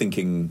 sort of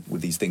thinking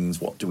with these things,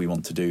 what do we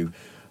want to do?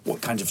 What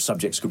kinds of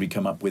subjects could we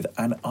come up with?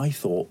 And I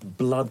thought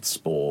blood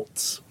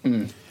sports.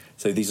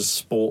 So these are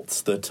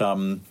sports that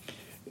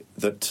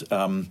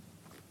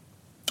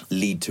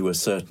lead to a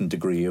certain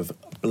degree of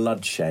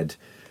bloodshed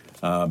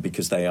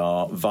because they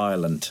are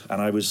violent.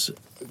 And I was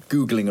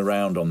Googling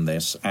around on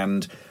this,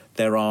 and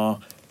there are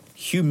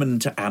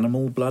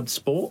human-to-animal blood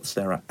sports,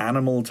 there are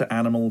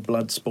animal-to-animal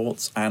blood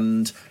sports,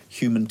 and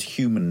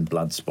human-to-human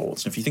blood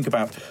sports. And if you think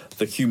about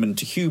the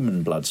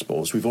human-to-human blood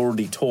sports, we've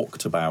already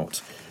talked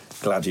about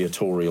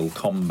gladiatorial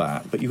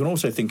combat, but you can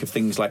also think of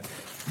things like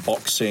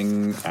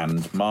boxing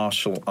and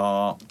martial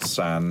arts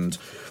and,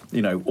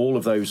 you know, all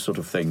of those sort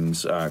of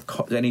things,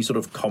 any sort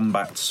of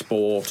combat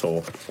sport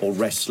or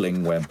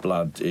wrestling where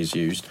blood is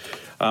used.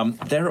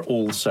 There are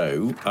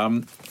also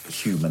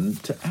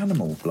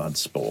human-to-animal blood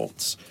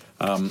sports.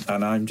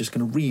 And I'm just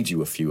going to read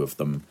you a few of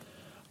them.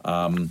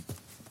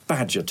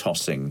 Badger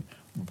tossing,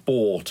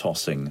 boar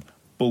tossing,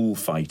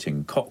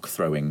 bullfighting, cock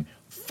throwing,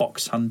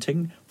 fox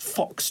hunting,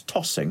 fox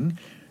tossing,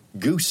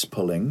 goose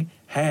pulling,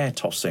 hare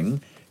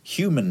tossing,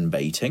 human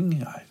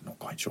baiting. I'm not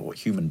quite sure what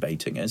human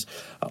baiting is.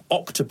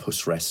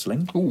 Octopus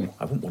wrestling. Ooh.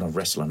 I wouldn't want to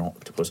wrestle an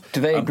octopus.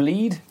 Do they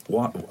bleed?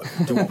 What?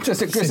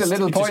 just a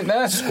little point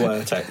there.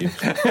 Squirt at you.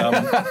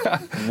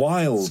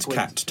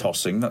 Wildcat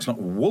tossing. That's not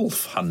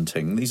wolf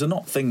hunting. These are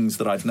not things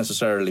that I'd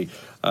necessarily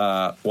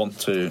want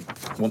to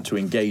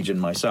engage in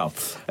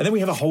myself. And then we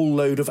have a whole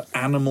load of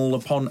animal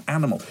upon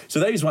animal.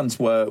 So those ones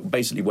were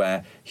basically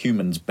where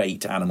humans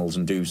bait animals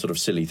and do sort of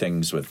silly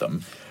things with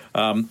them.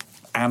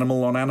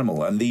 Animal on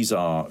animal, and these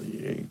are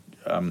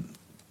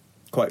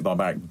quite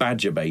barbaric.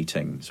 Badger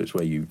baiting, so it's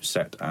where you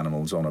set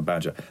animals on a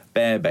badger.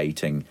 Bear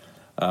baiting,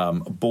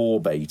 boar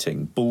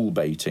baiting, bull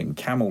baiting,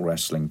 camel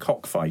wrestling,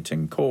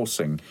 cockfighting,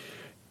 coursing,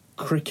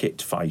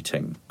 cricket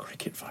fighting.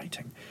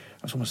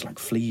 That's almost like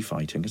flea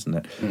fighting, isn't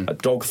it?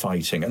 Dog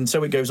fighting, and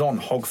so it goes on.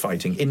 Hog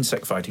fighting,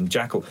 insect fighting,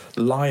 jackal,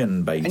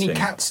 lion baiting. Any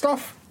cat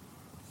stuff?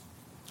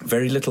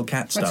 Very little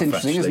cat stuff. That's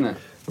interesting, actually. isn't it?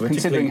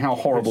 Considering how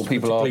horrible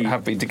people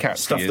have been to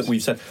cats stuff that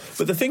we've said.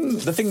 But the thing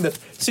that,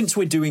 since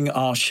we're doing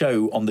our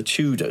show on the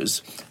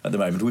Tudors at the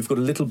moment, we've got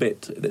a little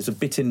bit, there's a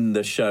bit in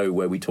the show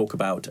where we talk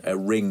about A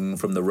Ring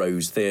from the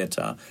Rose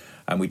Theatre,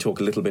 and we talk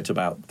a little bit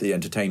about the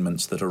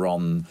entertainments that are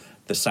on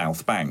the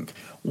South Bank.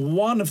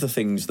 One of the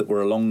things that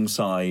were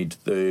alongside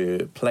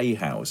the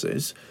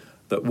playhouses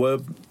that were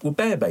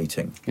bear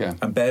baiting. Yeah.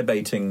 And bear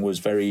baiting was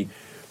very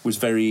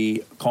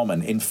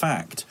common. In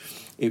fact,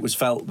 it was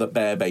felt that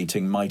bear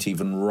baiting might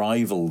even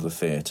rival the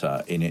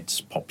theatre in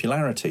its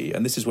popularity.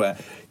 And this is where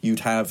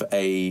you'd have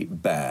a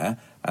bear,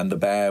 and the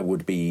bear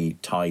would be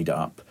tied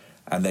up,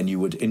 and then you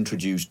would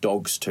introduce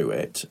dogs to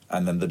it,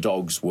 and then the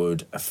dogs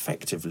would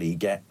effectively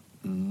get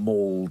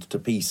mauled to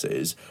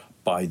pieces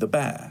by the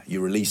bear. You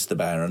release the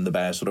bear, and the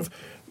bear sort of,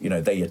 you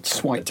know, they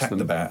attack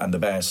the bear, and the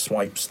bear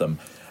swipes them.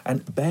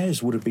 And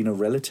bears would have been a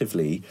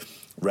relatively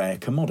rare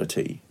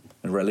commodity,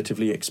 a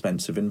relatively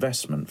expensive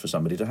investment for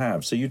somebody to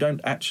have. So you don't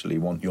actually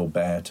want your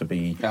bear to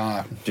be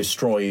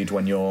destroyed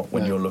when you're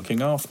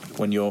looking after,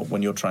 when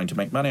you're trying to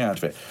make money out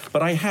of it.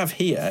 But I have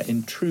here,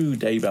 in true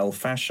Daybell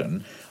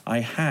fashion, I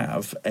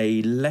have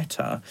a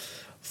letter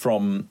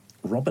from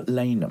Robert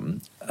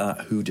Laneham,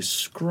 who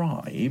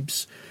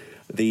describes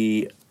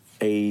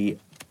a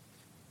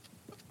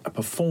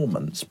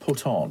performance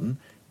put on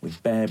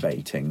with bear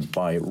baiting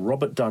by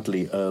Robert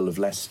Dudley, Earl of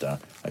Leicester,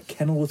 at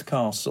Kenilworth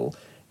Castle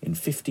in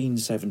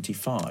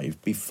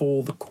 1575,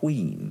 before the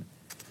Queen.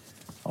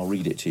 I'll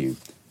read it to you.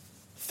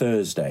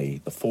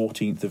 Thursday, the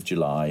 14th of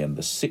July, and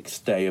the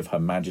 6th day of Her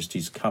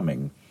Majesty's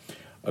coming,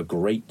 a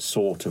great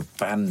sort of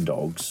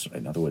bandogs,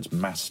 in other words,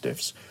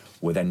 mastiffs,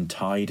 were then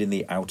tied in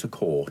the outer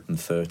court, and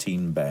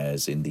 13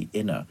 bears in the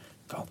inner.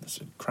 God, that's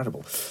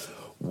incredible.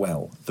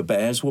 Well, the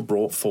bears were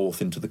brought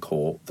forth into the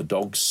court, the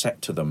dogs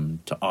set to them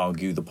to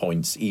argue the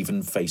points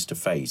even face to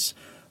face.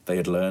 They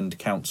had learned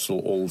counsel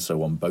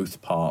also on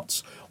both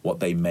parts, what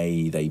they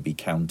be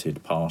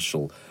counted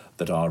partial,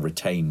 that are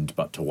retained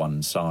but to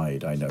one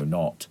side, I know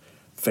not.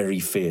 Very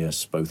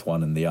fierce, both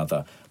one and the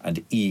other,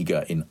 and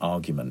eager in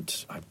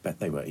argument. I bet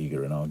they were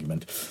eager in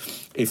argument.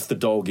 If the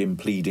dog in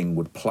pleading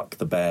would pluck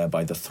the bear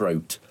by the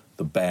throat,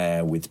 the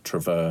bear with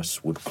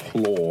traverse would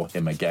claw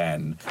him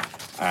again,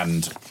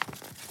 and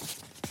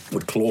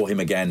would claw him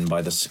again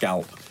by the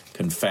scalp,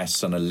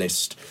 confess and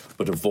enlist,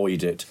 but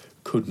avoid it,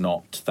 could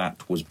not,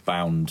 that was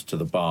bound to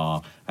the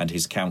bar, and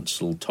his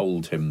counsel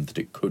told him that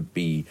it could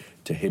be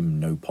to him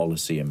no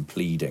policy in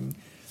pleading.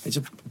 It's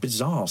a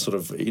bizarre sort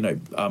of,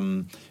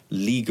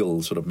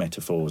 legal sort of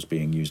metaphors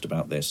being used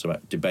about this,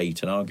 about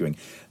debate and arguing.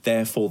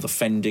 Therefore, the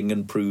fending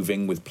and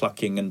proving with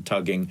plucking and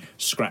tugging,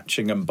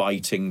 scratching and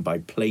biting by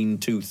plain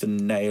tooth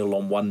and nail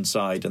on one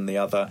side and the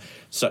other,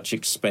 such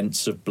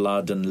expense of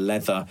blood and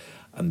leather,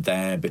 and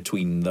there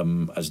between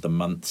them as the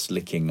months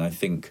licking, I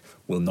think,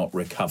 will not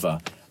recover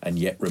and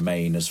yet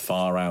remain as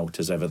far out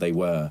as ever they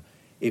were.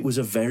 It was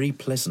a very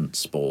pleasant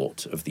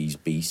sport of these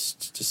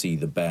beasts to see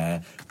the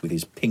bear with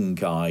his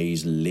pink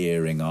eyes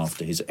leering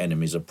after his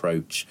enemy's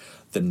approach,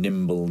 the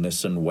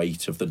nimbleness and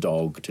weight of the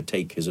dog to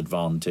take his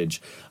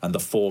advantage, and the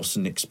force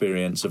and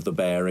experience of the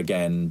bear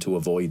again to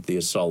avoid the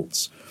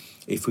assaults.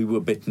 If we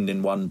were bitten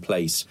in one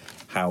place,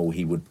 how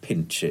he would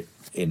pinch it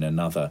in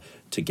another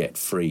to get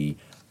free.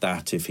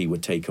 That if he were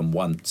taken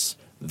once,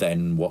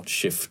 then what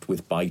shift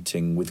with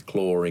biting, with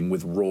clawing,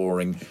 with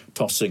roaring,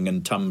 tossing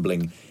and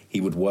tumbling, he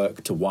would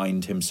work to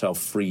wind himself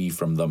free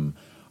from them,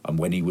 and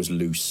when he was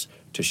loose,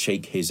 to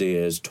shake his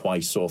ears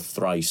twice or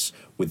thrice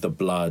with the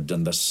blood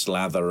and the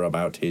slather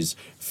about his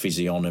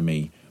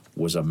physiognomy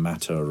was a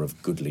matter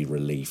of goodly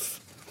relief.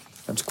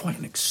 That's quite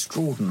an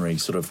extraordinary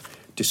sort of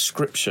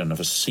description of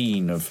a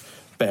scene of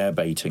bear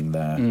baiting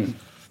there.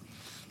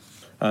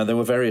 There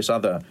were various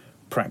other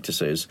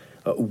practices.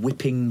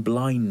 Whipping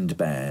blind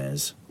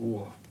bears.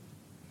 Ooh.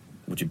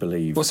 Would you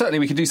believe? Well, certainly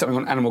we could do something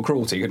on animal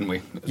cruelty, couldn't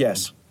we?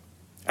 Yes.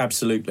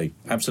 Absolutely.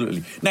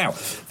 Now,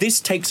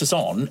 this takes us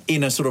on,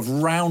 in a sort of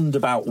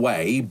roundabout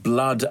way,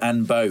 blood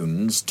and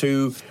bones,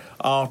 to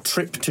our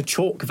trip to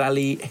Chalk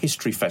Valley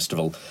History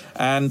Festival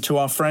and to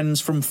our friends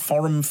from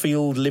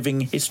Foramfield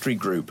Living History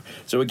Group.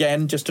 So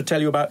again, just to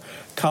tell you about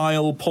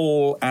Kyle,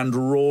 Paul and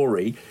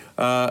Rory,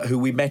 who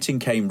we met in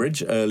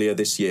Cambridge earlier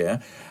this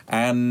year,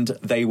 and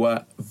they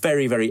were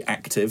very, very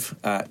active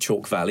at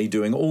Chalk Valley,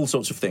 doing all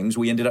sorts of things.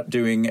 We ended up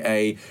doing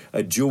a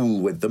duel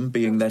with them,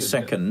 being their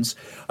seconds.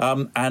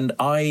 And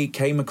I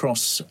came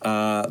across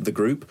the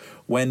group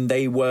when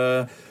they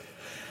were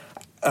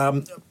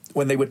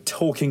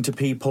talking to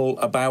people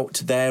about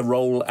their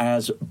role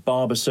as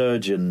barber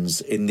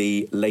surgeons in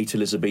the late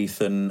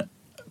Elizabethan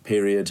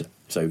period,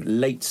 so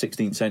late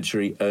 16th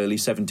century, early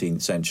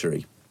 17th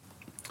century.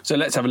 So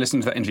let's have a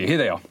listen to that interview. Here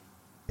they are.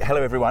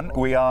 Hello everyone,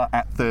 we are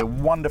at the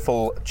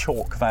wonderful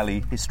Chalk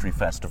Valley History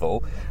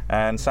Festival,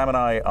 and Sam and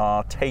I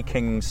are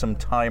taking some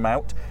time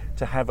out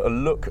to have a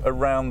look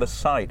around the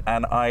site,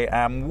 and I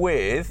am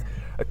with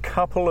a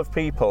couple of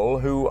people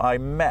who I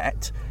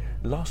met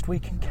last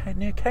week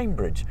near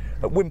Cambridge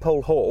at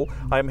Wimpole Hall.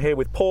 I am here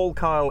with Paul,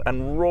 Kyle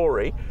and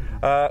Rory,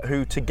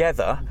 who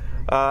together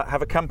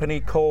have a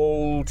company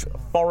called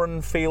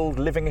Foramfield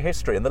Living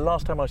History. And the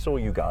last time I saw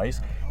you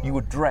guys, you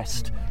were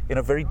dressed in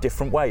a very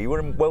different way. You were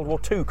in World War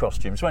II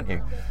costumes, weren't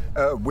you?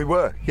 We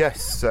were,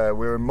 yes.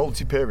 We're a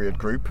multi-period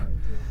group,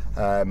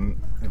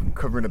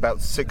 covering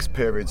about 6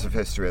 periods of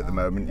history at the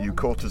moment. You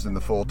caught us in the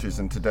 40s,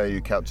 and today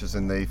you catch us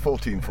in the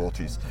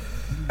 1440s.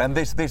 And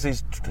this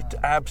is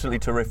absolutely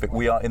terrific.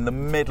 We are in the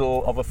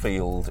middle of a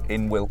field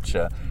in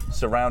Wiltshire,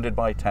 surrounded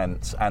by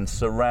tents and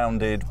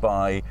surrounded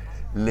by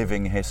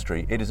living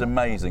history. It is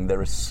amazing.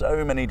 There are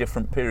so many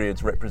different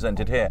periods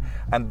represented here,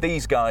 and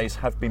these guys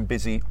have been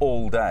busy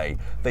all day.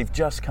 They've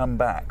just come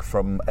back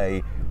from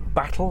a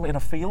battle in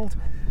a field.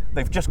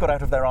 They've just got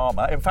out of their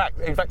armour. In fact,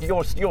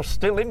 you're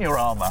still in your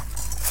armour.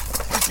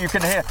 If you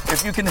can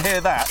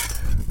hear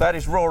that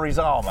is Rory's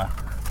armour.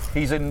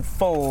 He's in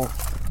full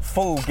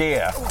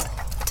gear.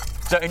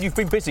 So, and you've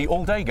been busy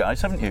all day,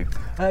 guys, haven't you?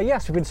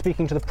 Yes, we've been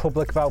speaking to the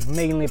public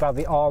mainly about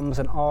the arms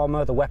and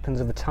armour, the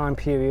weapons of the time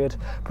period,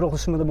 but also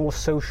some of the more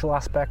social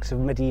aspects of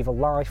medieval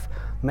life,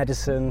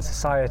 medicine,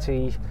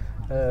 society,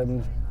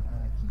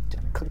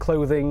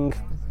 clothing,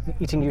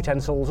 eating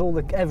utensils, all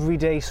the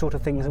everyday sort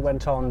of things that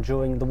went on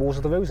during the Wars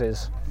of the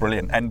Roses.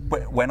 Brilliant. And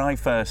when I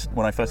first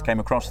came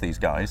across these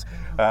guys,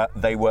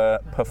 they were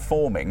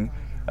performing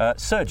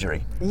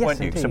surgery, yes,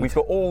 weren't you? Indeed. So we've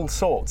got all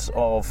sorts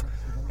of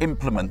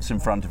implements in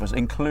front of us,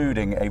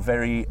 including a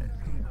very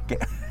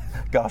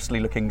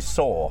ghastly-looking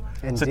saw.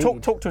 Indeed. So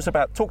talk to us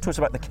about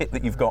the kit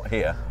that you've got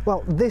here.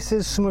 Well, this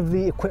is some of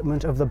the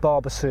equipment of the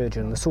barber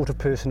surgeon, the sort of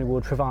person who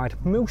would provide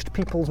most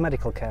people's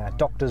medical care.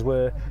 Doctors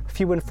were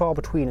few and far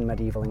between in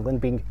medieval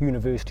England, being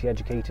university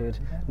educated.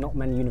 Not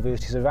many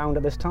universities around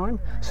at this time,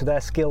 so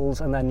their skills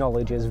and their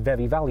knowledge is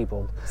very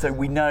valuable. So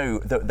we know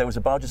that there was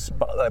a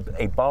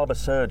barber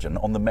surgeon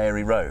on the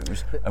Mary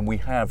Rose, and we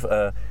have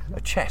a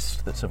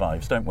chest that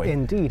survives, don't we?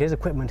 Indeed, his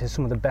equipment is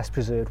some of the best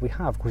preserved we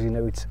have, because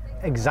it's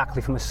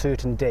exactly from a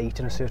certain date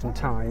and a certain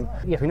time.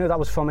 Yeah, we know that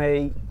was from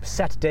a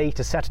set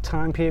date, a set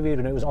time period,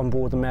 and it was on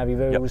board the Mary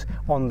Rose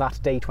on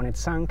that date when it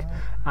sank,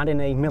 and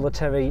in a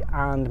military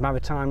and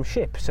maritime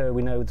ship. So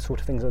we know the sort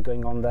of things that are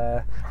going on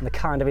there, and the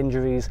kind of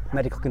injuries,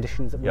 medical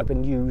conditions that would have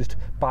been used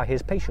by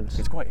his patients.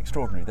 It's quite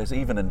extraordinary. There's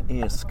even an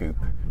ear scoop.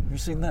 Have you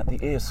seen that? The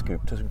ear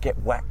scoop to get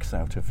wax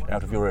out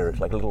of your ear.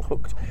 It's like a little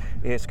hooked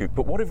ear scoop.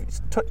 But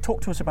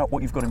talk to us about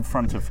what you've got in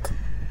front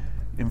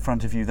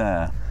of you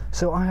there.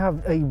 So I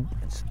have a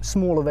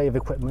small array of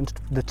equipment,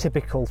 the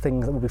typical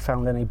things that will be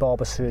found in a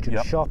barber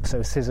surgeon shop,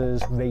 so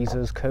scissors,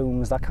 razors,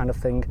 combs, that kind of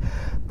thing.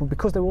 But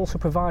because they're also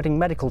providing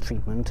medical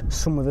treatment,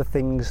 some of the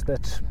things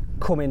that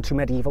come into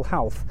medieval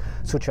health,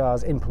 such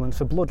as implements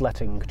for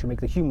bloodletting to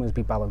make the humours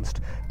be balanced,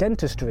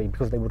 dentistry,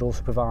 because they would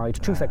also provide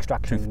tooth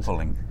extractions, tooth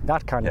pulling,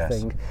 that kind of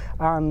thing.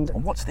 And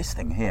what's this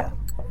thing here?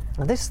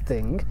 This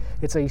thing,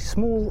 it's a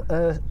small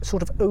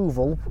sort of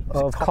oval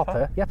of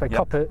copper. Yep,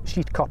 copper,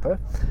 sheet copper,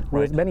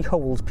 with many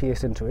holes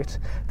pierced into it.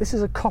 This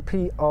is a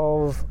copy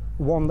of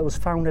one that was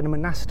found in a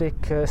monastic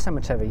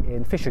cemetery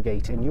in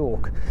Fishergate in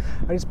York.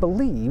 And it's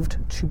believed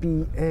to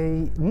be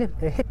a knee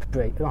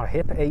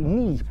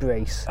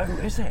brace. Oh,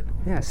 is it?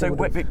 Yeah. So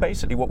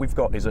basically what we've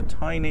got is a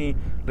tiny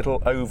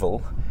little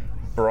oval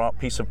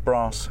piece of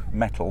brass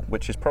metal,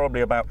 which is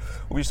probably about,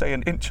 what would you say,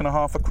 1.5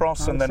 inches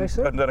across, and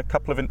then a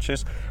couple of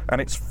inches,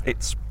 and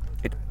it's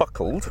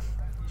buckled,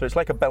 so it's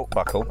like a belt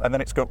buckle, and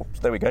then it's got,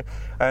 there we go,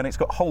 and it's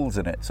got holes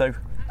in it. So,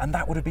 and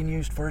that would have been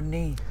used for a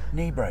knee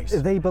brace.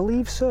 They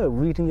believe so.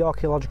 Reading the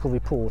archaeological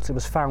reports, it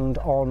was found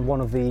on one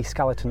of the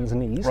skeleton's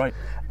knees. Right.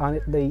 And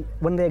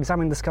when they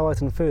examined the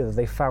skeleton further,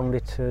 they found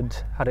it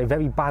had a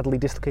very badly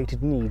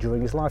dislocated knee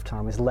during his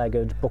lifetime. His leg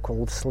had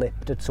buckled,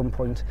 slipped at some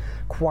point,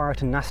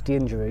 quite a nasty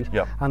injury.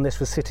 Yep. And this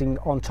was sitting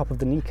on top of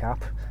the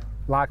kneecap,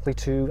 likely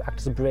to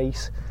act as a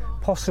brace,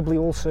 possibly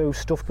also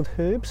stuffed with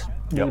herbs,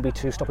 maybe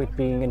to stop it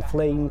being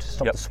inflamed,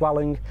 stop the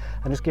swelling,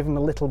 and just give him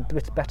a little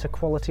bit better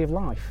quality of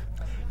life.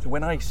 So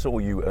when I saw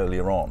you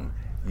earlier on,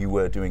 you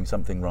were doing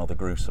something rather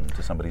gruesome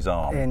to somebody's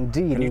arm.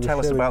 Indeed. Can you tell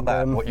us about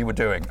that, what you were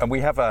doing? And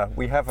we have a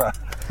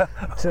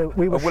so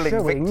we were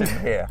willing victim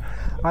here.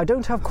 I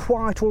don't have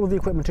quite all of the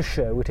equipment to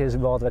show. It is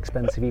rather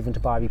expensive even to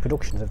buy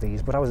reproductions of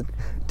these, but I was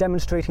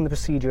demonstrating the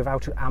procedure of how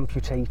to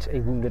amputate a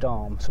wounded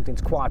arm, something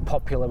that's quite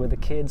popular with the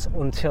kids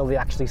until they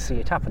actually see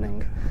it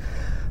happening.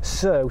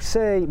 So,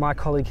 say my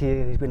colleague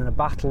here has been in a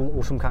battle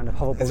or some kind of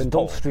horrible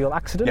industrial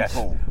accident. Yes,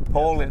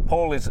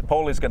 Paul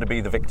is going to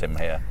be the victim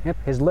here. Yep,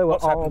 his lower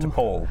What's arm. What's happened to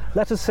Paul?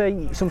 Let us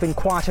say something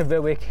quite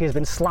heroic. He has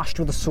been slashed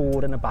with a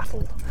sword in a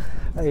battle.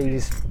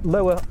 His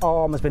lower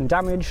arm has been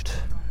damaged,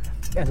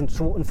 and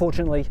so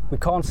unfortunately we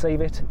can't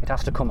save it. It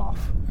has to come off.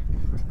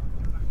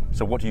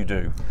 So what do you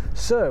do?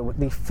 So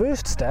the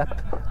first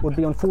step would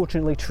be,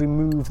 unfortunately, to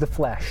remove the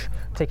flesh.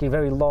 Take a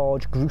very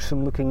large,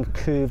 gruesome-looking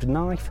curved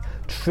knife,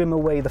 trim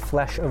away the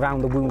flesh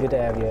around the wounded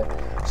area,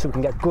 so we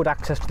can get good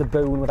access to the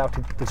bone without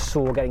the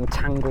saw getting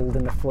tangled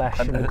in the flesh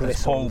and the gristle.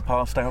 Has Paul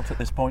passed out at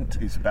this point?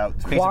 He's about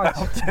to. He's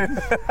about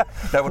to.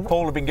 Now, would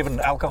Paul have been given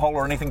alcohol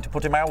or anything to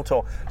put him out,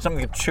 or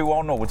something to chew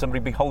on, or would somebody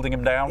be holding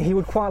him down? He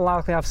would quite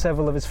likely have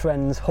several of his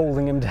friends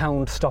holding him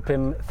down to stop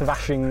him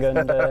thrashing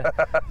and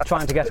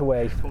trying to get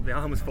away. Put the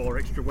arms for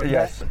extra weight.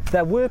 Yes.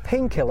 There were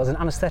painkillers and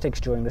anaesthetics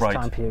during this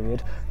time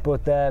period,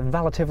 but they're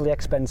relatively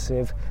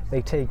expensive.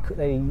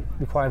 They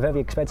require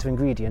very expensive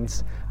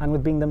ingredients, and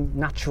with being the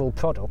natural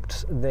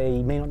products,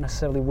 they may not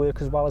necessarily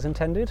work as well as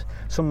intended.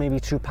 Some may be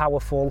too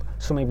powerful,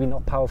 some may be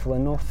not powerful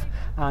enough,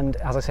 and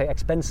as I say,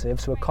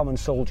 expensive, so a common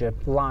soldier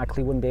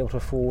likely wouldn't be able to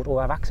afford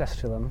or have access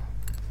to them.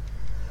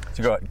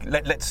 So go on,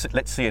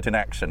 let's see it in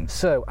action.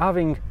 So,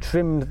 having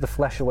trimmed the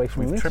flesh away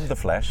from it, trimmed the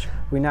flesh.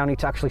 We now need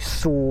to actually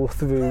saw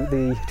through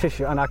the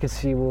tissue, and I can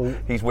see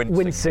he's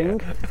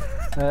wincing.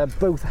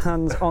 Both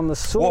hands on the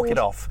sword. Walk it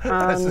off.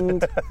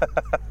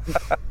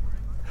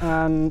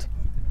 And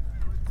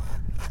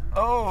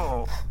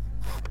oh!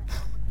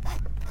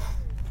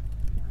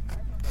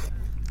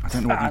 I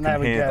don't know if you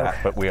can hear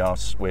that, but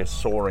we're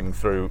sawing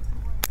through.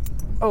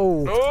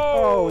 Oh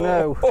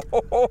no!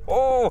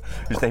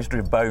 There's the history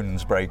of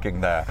bones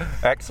breaking there.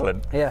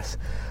 Excellent. Yes,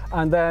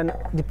 and then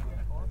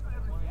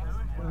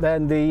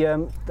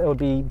there would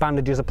be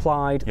bandages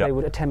applied. They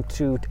would attempt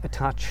to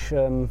attach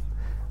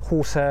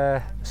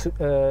horsehair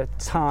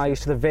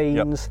ties to the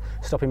veins,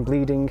 stopping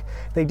bleeding.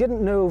 They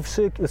didn't know of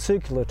the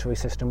circulatory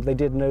system, but they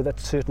did know that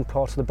certain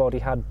parts of the body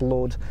had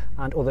blood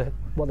and other,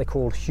 what they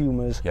called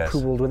humours,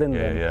 pooled within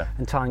them,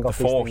 and tying off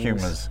the four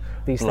humours: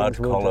 blood,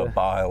 choler,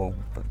 bile,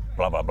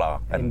 blah blah blah.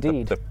 And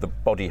indeed, the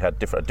body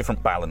had a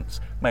different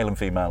balance, male and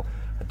female.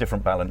 A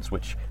different balance,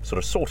 which sort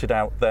of sorted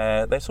out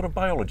their sort of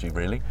biology,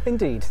 really.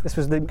 Indeed, this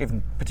was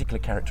given particular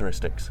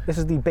characteristics. This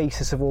is the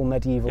basis of all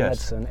medieval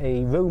medicine.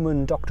 A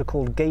Roman doctor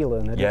called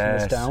Galen had written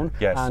this down,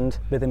 and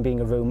with him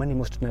being a Roman, he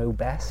must know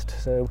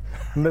best. So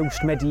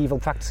most medieval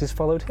practices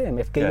followed him.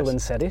 If Galen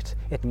said it,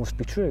 it must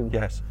be true.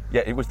 Yes,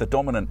 yeah, it was the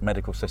dominant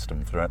medical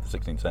system throughout the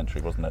 16th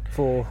century, wasn't it?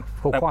 For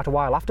quite a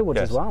while afterwards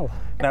as well.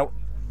 Now,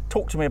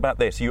 talk to me about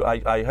this.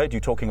 I heard you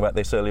talking about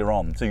this earlier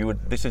on. So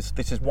this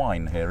is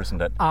wine here, isn't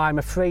it? I'm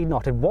afraid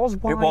not. It was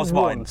wine. It was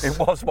once. wine. It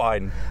was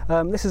wine.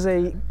 This is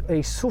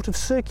a sort of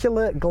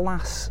circular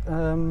glass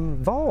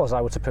vase, I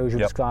would suppose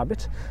you'd describe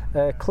it.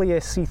 Clear,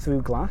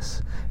 see-through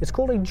glass. It's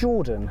called a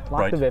Jordan,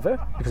 like the river,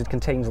 because it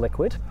contains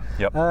liquid.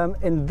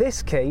 In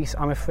this case,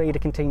 I'm afraid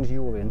it contains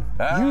urine.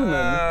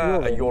 Human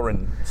urine. A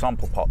urine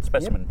sample pot,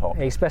 specimen pot.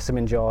 A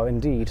specimen jar,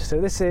 indeed. So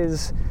this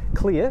is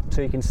clear,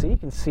 so you can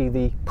see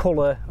the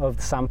colour of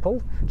the sample.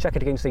 sample, check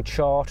it against a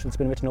chart that's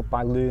been written up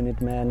by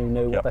learned men who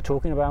know what they're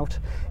talking about.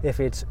 If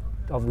it's,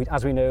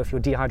 as we know, if you're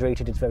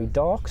dehydrated, it's very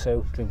dark,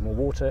 so drink more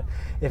water.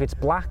 If it's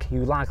black,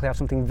 you likely have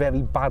something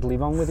very badly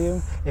wrong with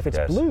you. If it's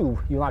blue,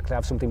 you likely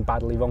have something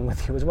badly wrong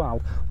with you as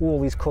well.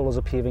 All these colours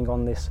appearing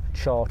on this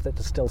chart that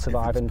still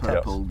survive in text.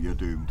 Purple, you're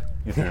doomed.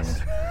 You're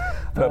doomed.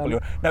 Purple.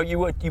 Now, you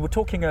were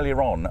talking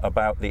earlier on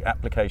about the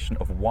application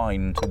of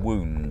wine to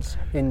wounds.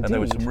 Indeed. And there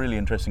was some really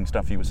interesting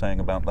stuff you were saying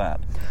about that.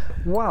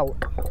 Well,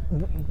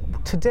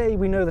 today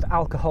we know that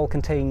alcohol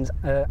contains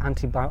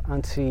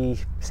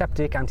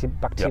antiseptic,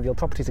 antibacterial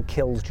properties. It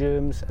kills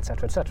germs,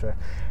 etc., etc.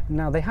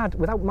 Now, they had,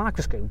 without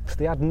microscopes,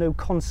 they had no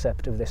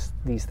concept of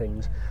these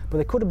things, but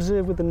they could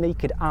observe with the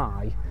naked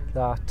eye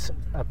that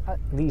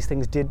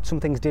some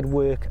things did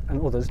work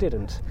and others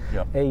didn't.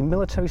 Yep. A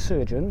military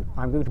surgeon,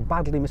 I'm going to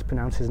badly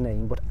mispronounce his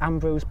name, but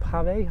Ambrose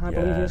Paré, I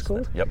believe he was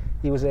called. Yep.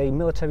 He was a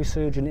military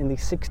surgeon in the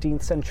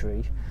 16th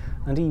century,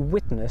 and he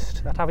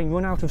witnessed that having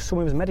run out of some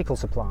of his medical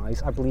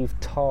supplies, I believe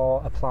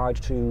tar applied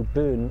to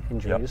burn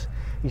injuries,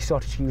 he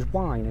started to use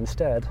wine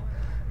instead.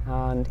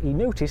 And he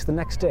noticed the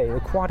next day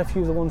that quite a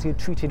few of the ones he had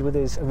treated with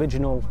his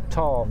original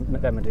tar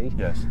remedy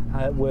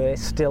were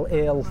still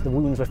ill, the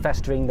wounds were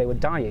festering, they were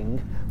dying,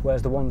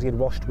 whereas the ones he had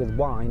washed with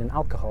wine and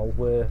alcohol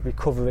were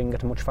recovering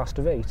at a much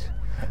faster rate.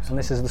 And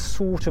this is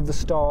the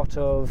start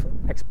of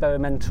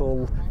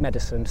experimental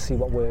medicine to see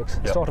what works,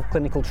 start of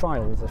clinical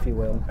trials, if you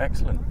will.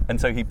 Excellent. And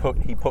so he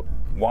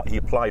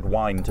applied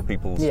wine to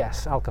people's...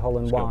 Yes, alcohol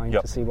and wine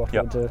to see what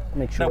would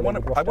make sure. Now,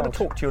 I want to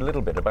talk to you a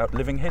little bit about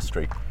living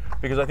history,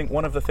 because I think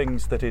one of the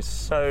things that is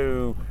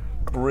so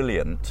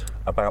brilliant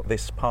about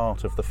this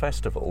part of the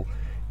festival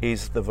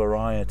is the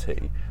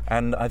variety.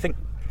 And I think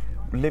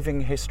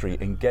living history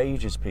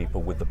engages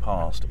people with the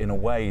past in a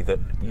way that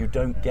you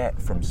don't get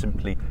from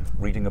simply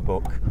reading a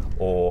book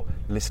or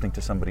listening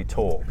to somebody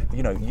talk.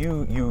 You know,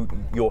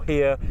 you're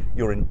here,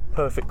 you're in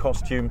perfect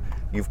costume,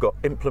 you've got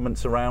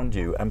implements around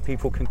you, and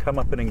people can come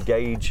up and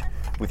engage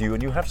with you.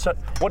 And you have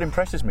what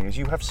impresses me is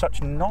you have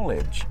such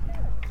knowledge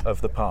of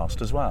the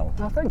past as well.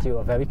 Oh, thank you,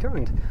 you're very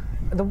kind.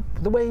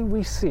 The way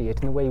we see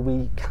it and the way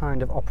we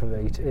kind of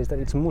operate is that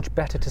it's much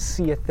better to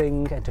see a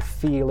thing and to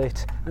feel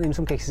it, and in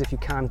some cases if you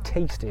can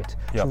taste it,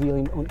 to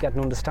really get an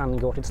understanding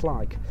of what it's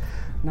like.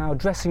 Now,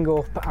 dressing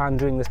up and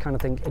doing this kind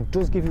of thing, it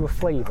does give you a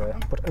flavour,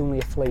 but only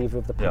a flavour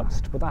of the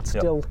past. But that's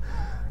still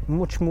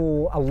much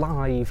more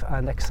alive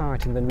and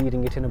exciting than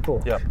reading it in a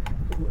book.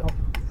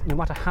 No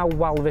matter how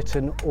well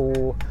written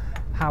or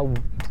how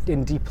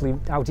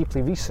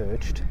deeply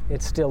researched,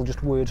 it's still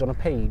just words on a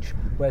page,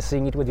 where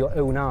seeing it with your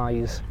own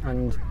eyes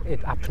and it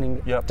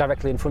happening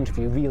directly in front of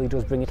you really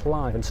does bring it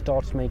alive and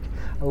start to make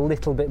a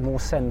little bit more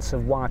sense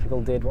of why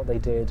people did what they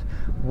did,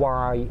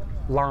 why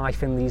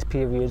life in these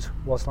periods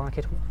was like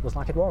it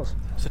was.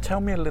 So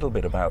tell me a little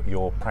bit about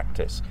your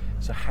practice.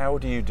 So how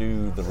do you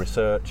do the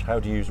research? How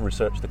do you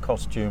research the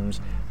costumes?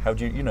 How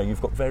do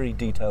you've got very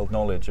detailed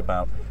knowledge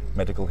about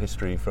medical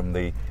history from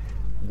the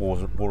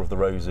War of the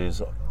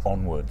Roses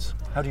onwards.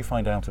 How do you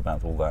find out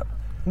about all that?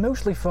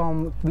 Mostly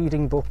from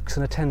reading books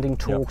and attending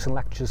talks and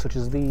lectures such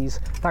as these.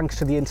 Thanks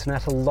to the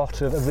internet, a lot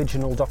of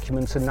original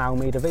documents are now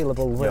made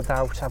available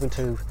without having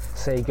to,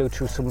 say, go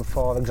to some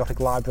far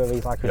exotic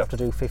library like we have to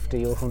do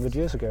 50 or 100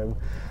 years ago.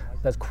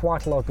 There's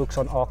quite a lot of books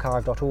on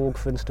archive.org,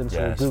 for instance,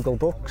 or Google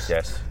Books.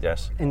 Yes.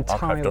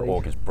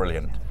 Archive.org is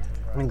brilliant.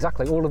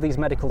 Exactly. All of these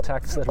medical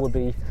texts that would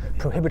be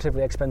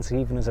prohibitively expensive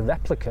even as a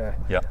replica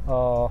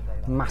are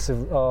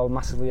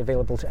massively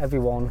available to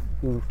everyone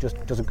who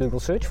just does a Google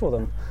search for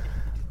them.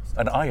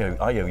 And I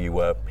owe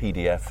you a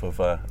PDF of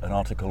an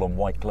article on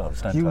white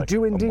gloves, don't I? You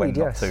do indeed,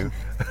 yes.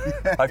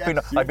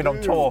 I've been on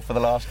tour for the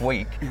last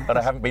week, and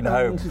I haven't been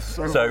home.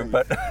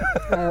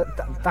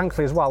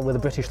 Thankfully, as well, with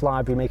the British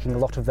Library making a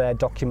lot of their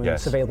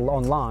documents available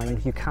online,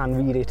 you can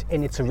read it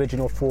in its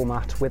original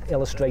format with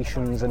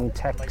illustrations and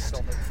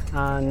text,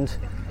 and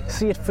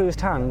see it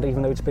firsthand,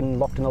 even though it's been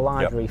locked in a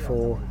library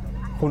for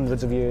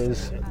hundreds of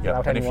years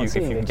without anyone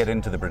seeing it. If you can get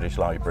into the British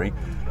Library,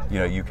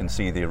 you can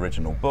see the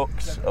original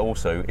books.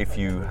 Also, if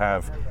you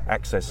have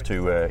access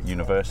to a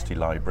university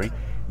library,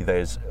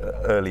 there's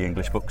early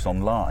English books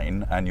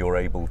online, and you're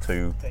able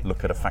to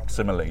look at a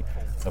facsimile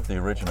of the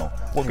original.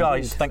 Well,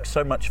 guys, thanks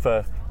so much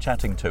for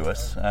chatting to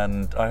us,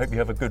 and I hope you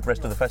have a good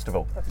rest of the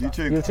festival. You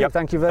too. You too.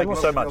 Thank you very much.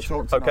 Thank you so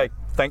much. Okay,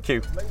 thank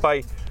you.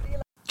 Bye.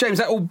 James,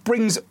 that all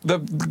brings the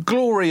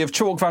glory of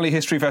Chalk Valley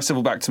History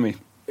Festival back to me.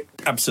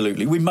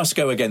 Absolutely. We must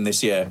go again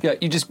this year. Yeah,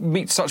 you just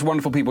meet such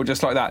wonderful people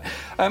just like that.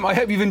 I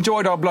hope you've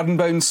enjoyed our Blood and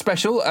Bones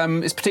special,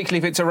 it's particularly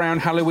if it's around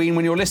Halloween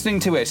when you're listening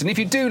to it. And if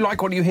you do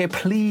like what you hear,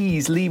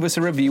 please leave us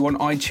a review on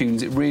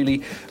iTunes. It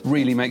really,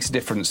 really makes a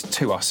difference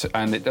to us,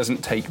 and it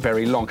doesn't take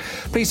very long.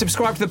 Please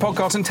subscribe to the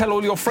podcast and tell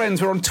all your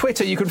friends. We're on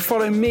Twitter. You can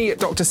follow me at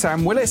Dr.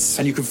 Sam Willis.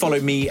 And you can follow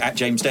me at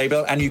James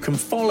Daybell, and you can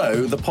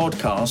follow the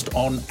podcast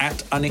on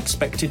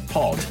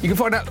 @UnexpectedPod. You can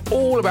find out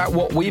all about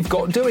what we've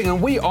got doing,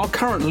 and we are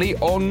currently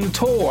on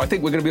tour. I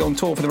think we're going to be on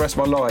tour for the rest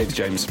of our lives,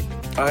 James.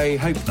 I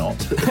hope not.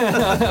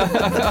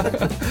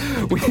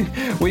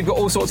 We've got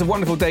all sorts of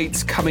wonderful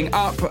dates coming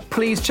up.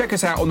 Please check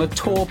us out on the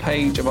tour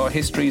page of our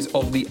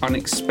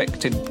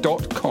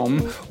historiesoftheunexpected.com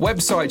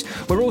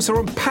website. We're also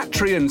on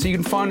Patreon, so you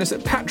can find us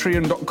at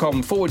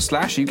patreon.com/,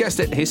 you guessed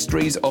it,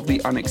 Histories of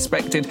the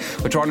Unexpected.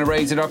 We're trying to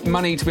raise enough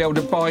money to be able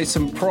to buy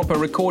some proper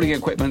recording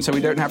equipment so we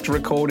don't have to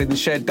record in the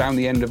shed down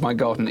the end of my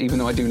garden, even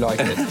though I do like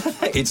it.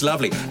 It's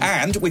lovely.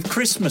 And with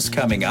Christmas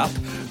coming up,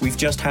 we've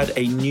just had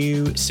a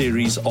new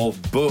series of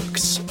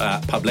books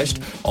published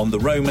on the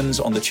Romans,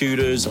 on the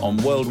Tudors, on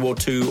World War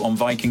II, on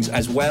Vikings,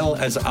 as well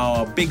as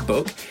our big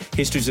book,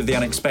 Histories of the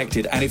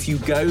Unexpected. And if you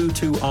go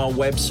to our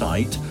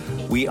website,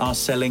 we are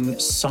selling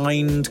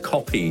signed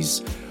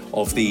copies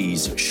of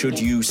these, should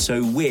you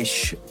so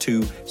wish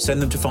to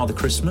send them to Father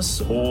Christmas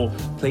or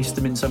place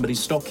them in somebody's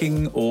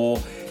stocking or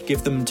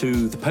give them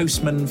to the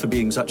postman for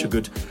being such a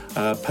good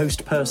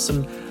post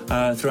person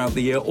throughout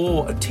the year,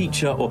 or a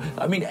teacher, or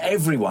I mean,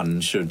 everyone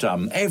should.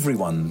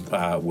 Everyone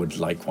would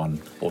like one,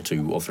 or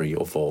two, or three,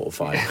 or four, or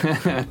five.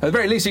 At the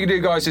very least you can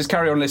do, guys, is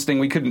carry on listening.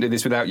 We couldn't do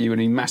this without you,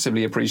 and we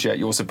massively appreciate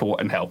your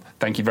support and help.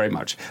 Thank you very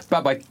much.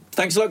 Bye-bye.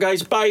 Thanks a lot,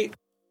 guys. Bye.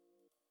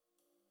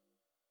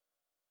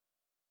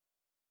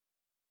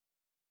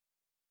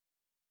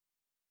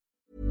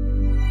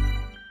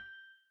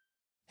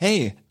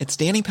 Hey, it's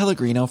Danny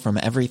Pellegrino from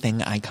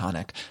Everything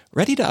Iconic.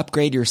 Ready to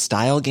upgrade your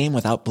style game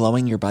without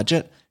blowing your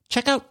budget?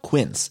 Check out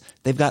Quince.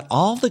 They've got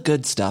all the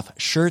good stuff,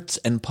 shirts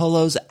and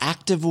polos,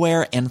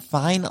 activewear, and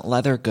fine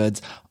leather goods,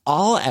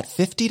 all at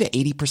 50 to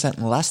 80%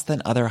 less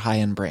than other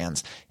high-end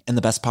brands. And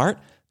the best part?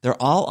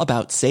 They're all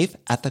about safe,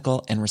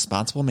 ethical, and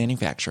responsible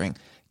manufacturing.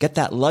 Get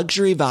that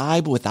luxury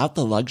vibe without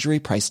the luxury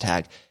price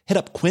tag. Hit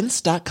up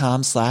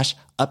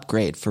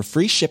quince.com/upgrade for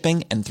free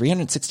shipping and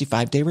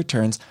 365-day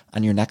returns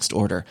on your next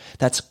order.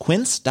 That's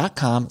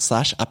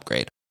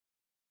quince.com/upgrade.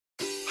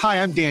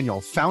 Hi, I'm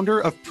Daniel, founder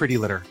of Pretty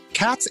Litter.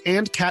 Cats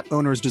and cat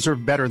owners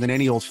deserve better than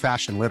any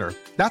old-fashioned litter.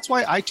 That's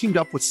why I teamed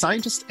up with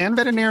scientists and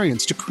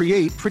veterinarians to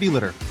create Pretty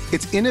Litter.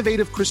 Its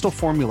innovative crystal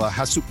formula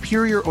has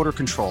superior odor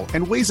control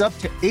and weighs up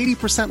to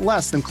 80%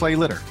 less than clay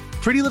litter.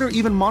 Pretty Litter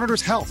even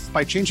monitors health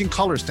by changing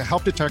colors to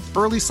help detect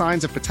early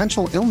signs of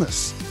potential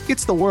illness.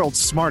 It's the world's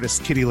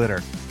smartest kitty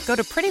litter. Go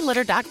to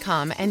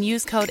prettylitter.com and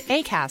use code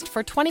ACAST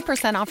for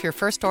 20% off your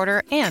first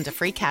order and a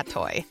free cat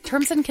toy.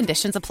 Terms and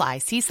conditions apply.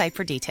 See site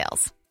for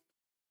details.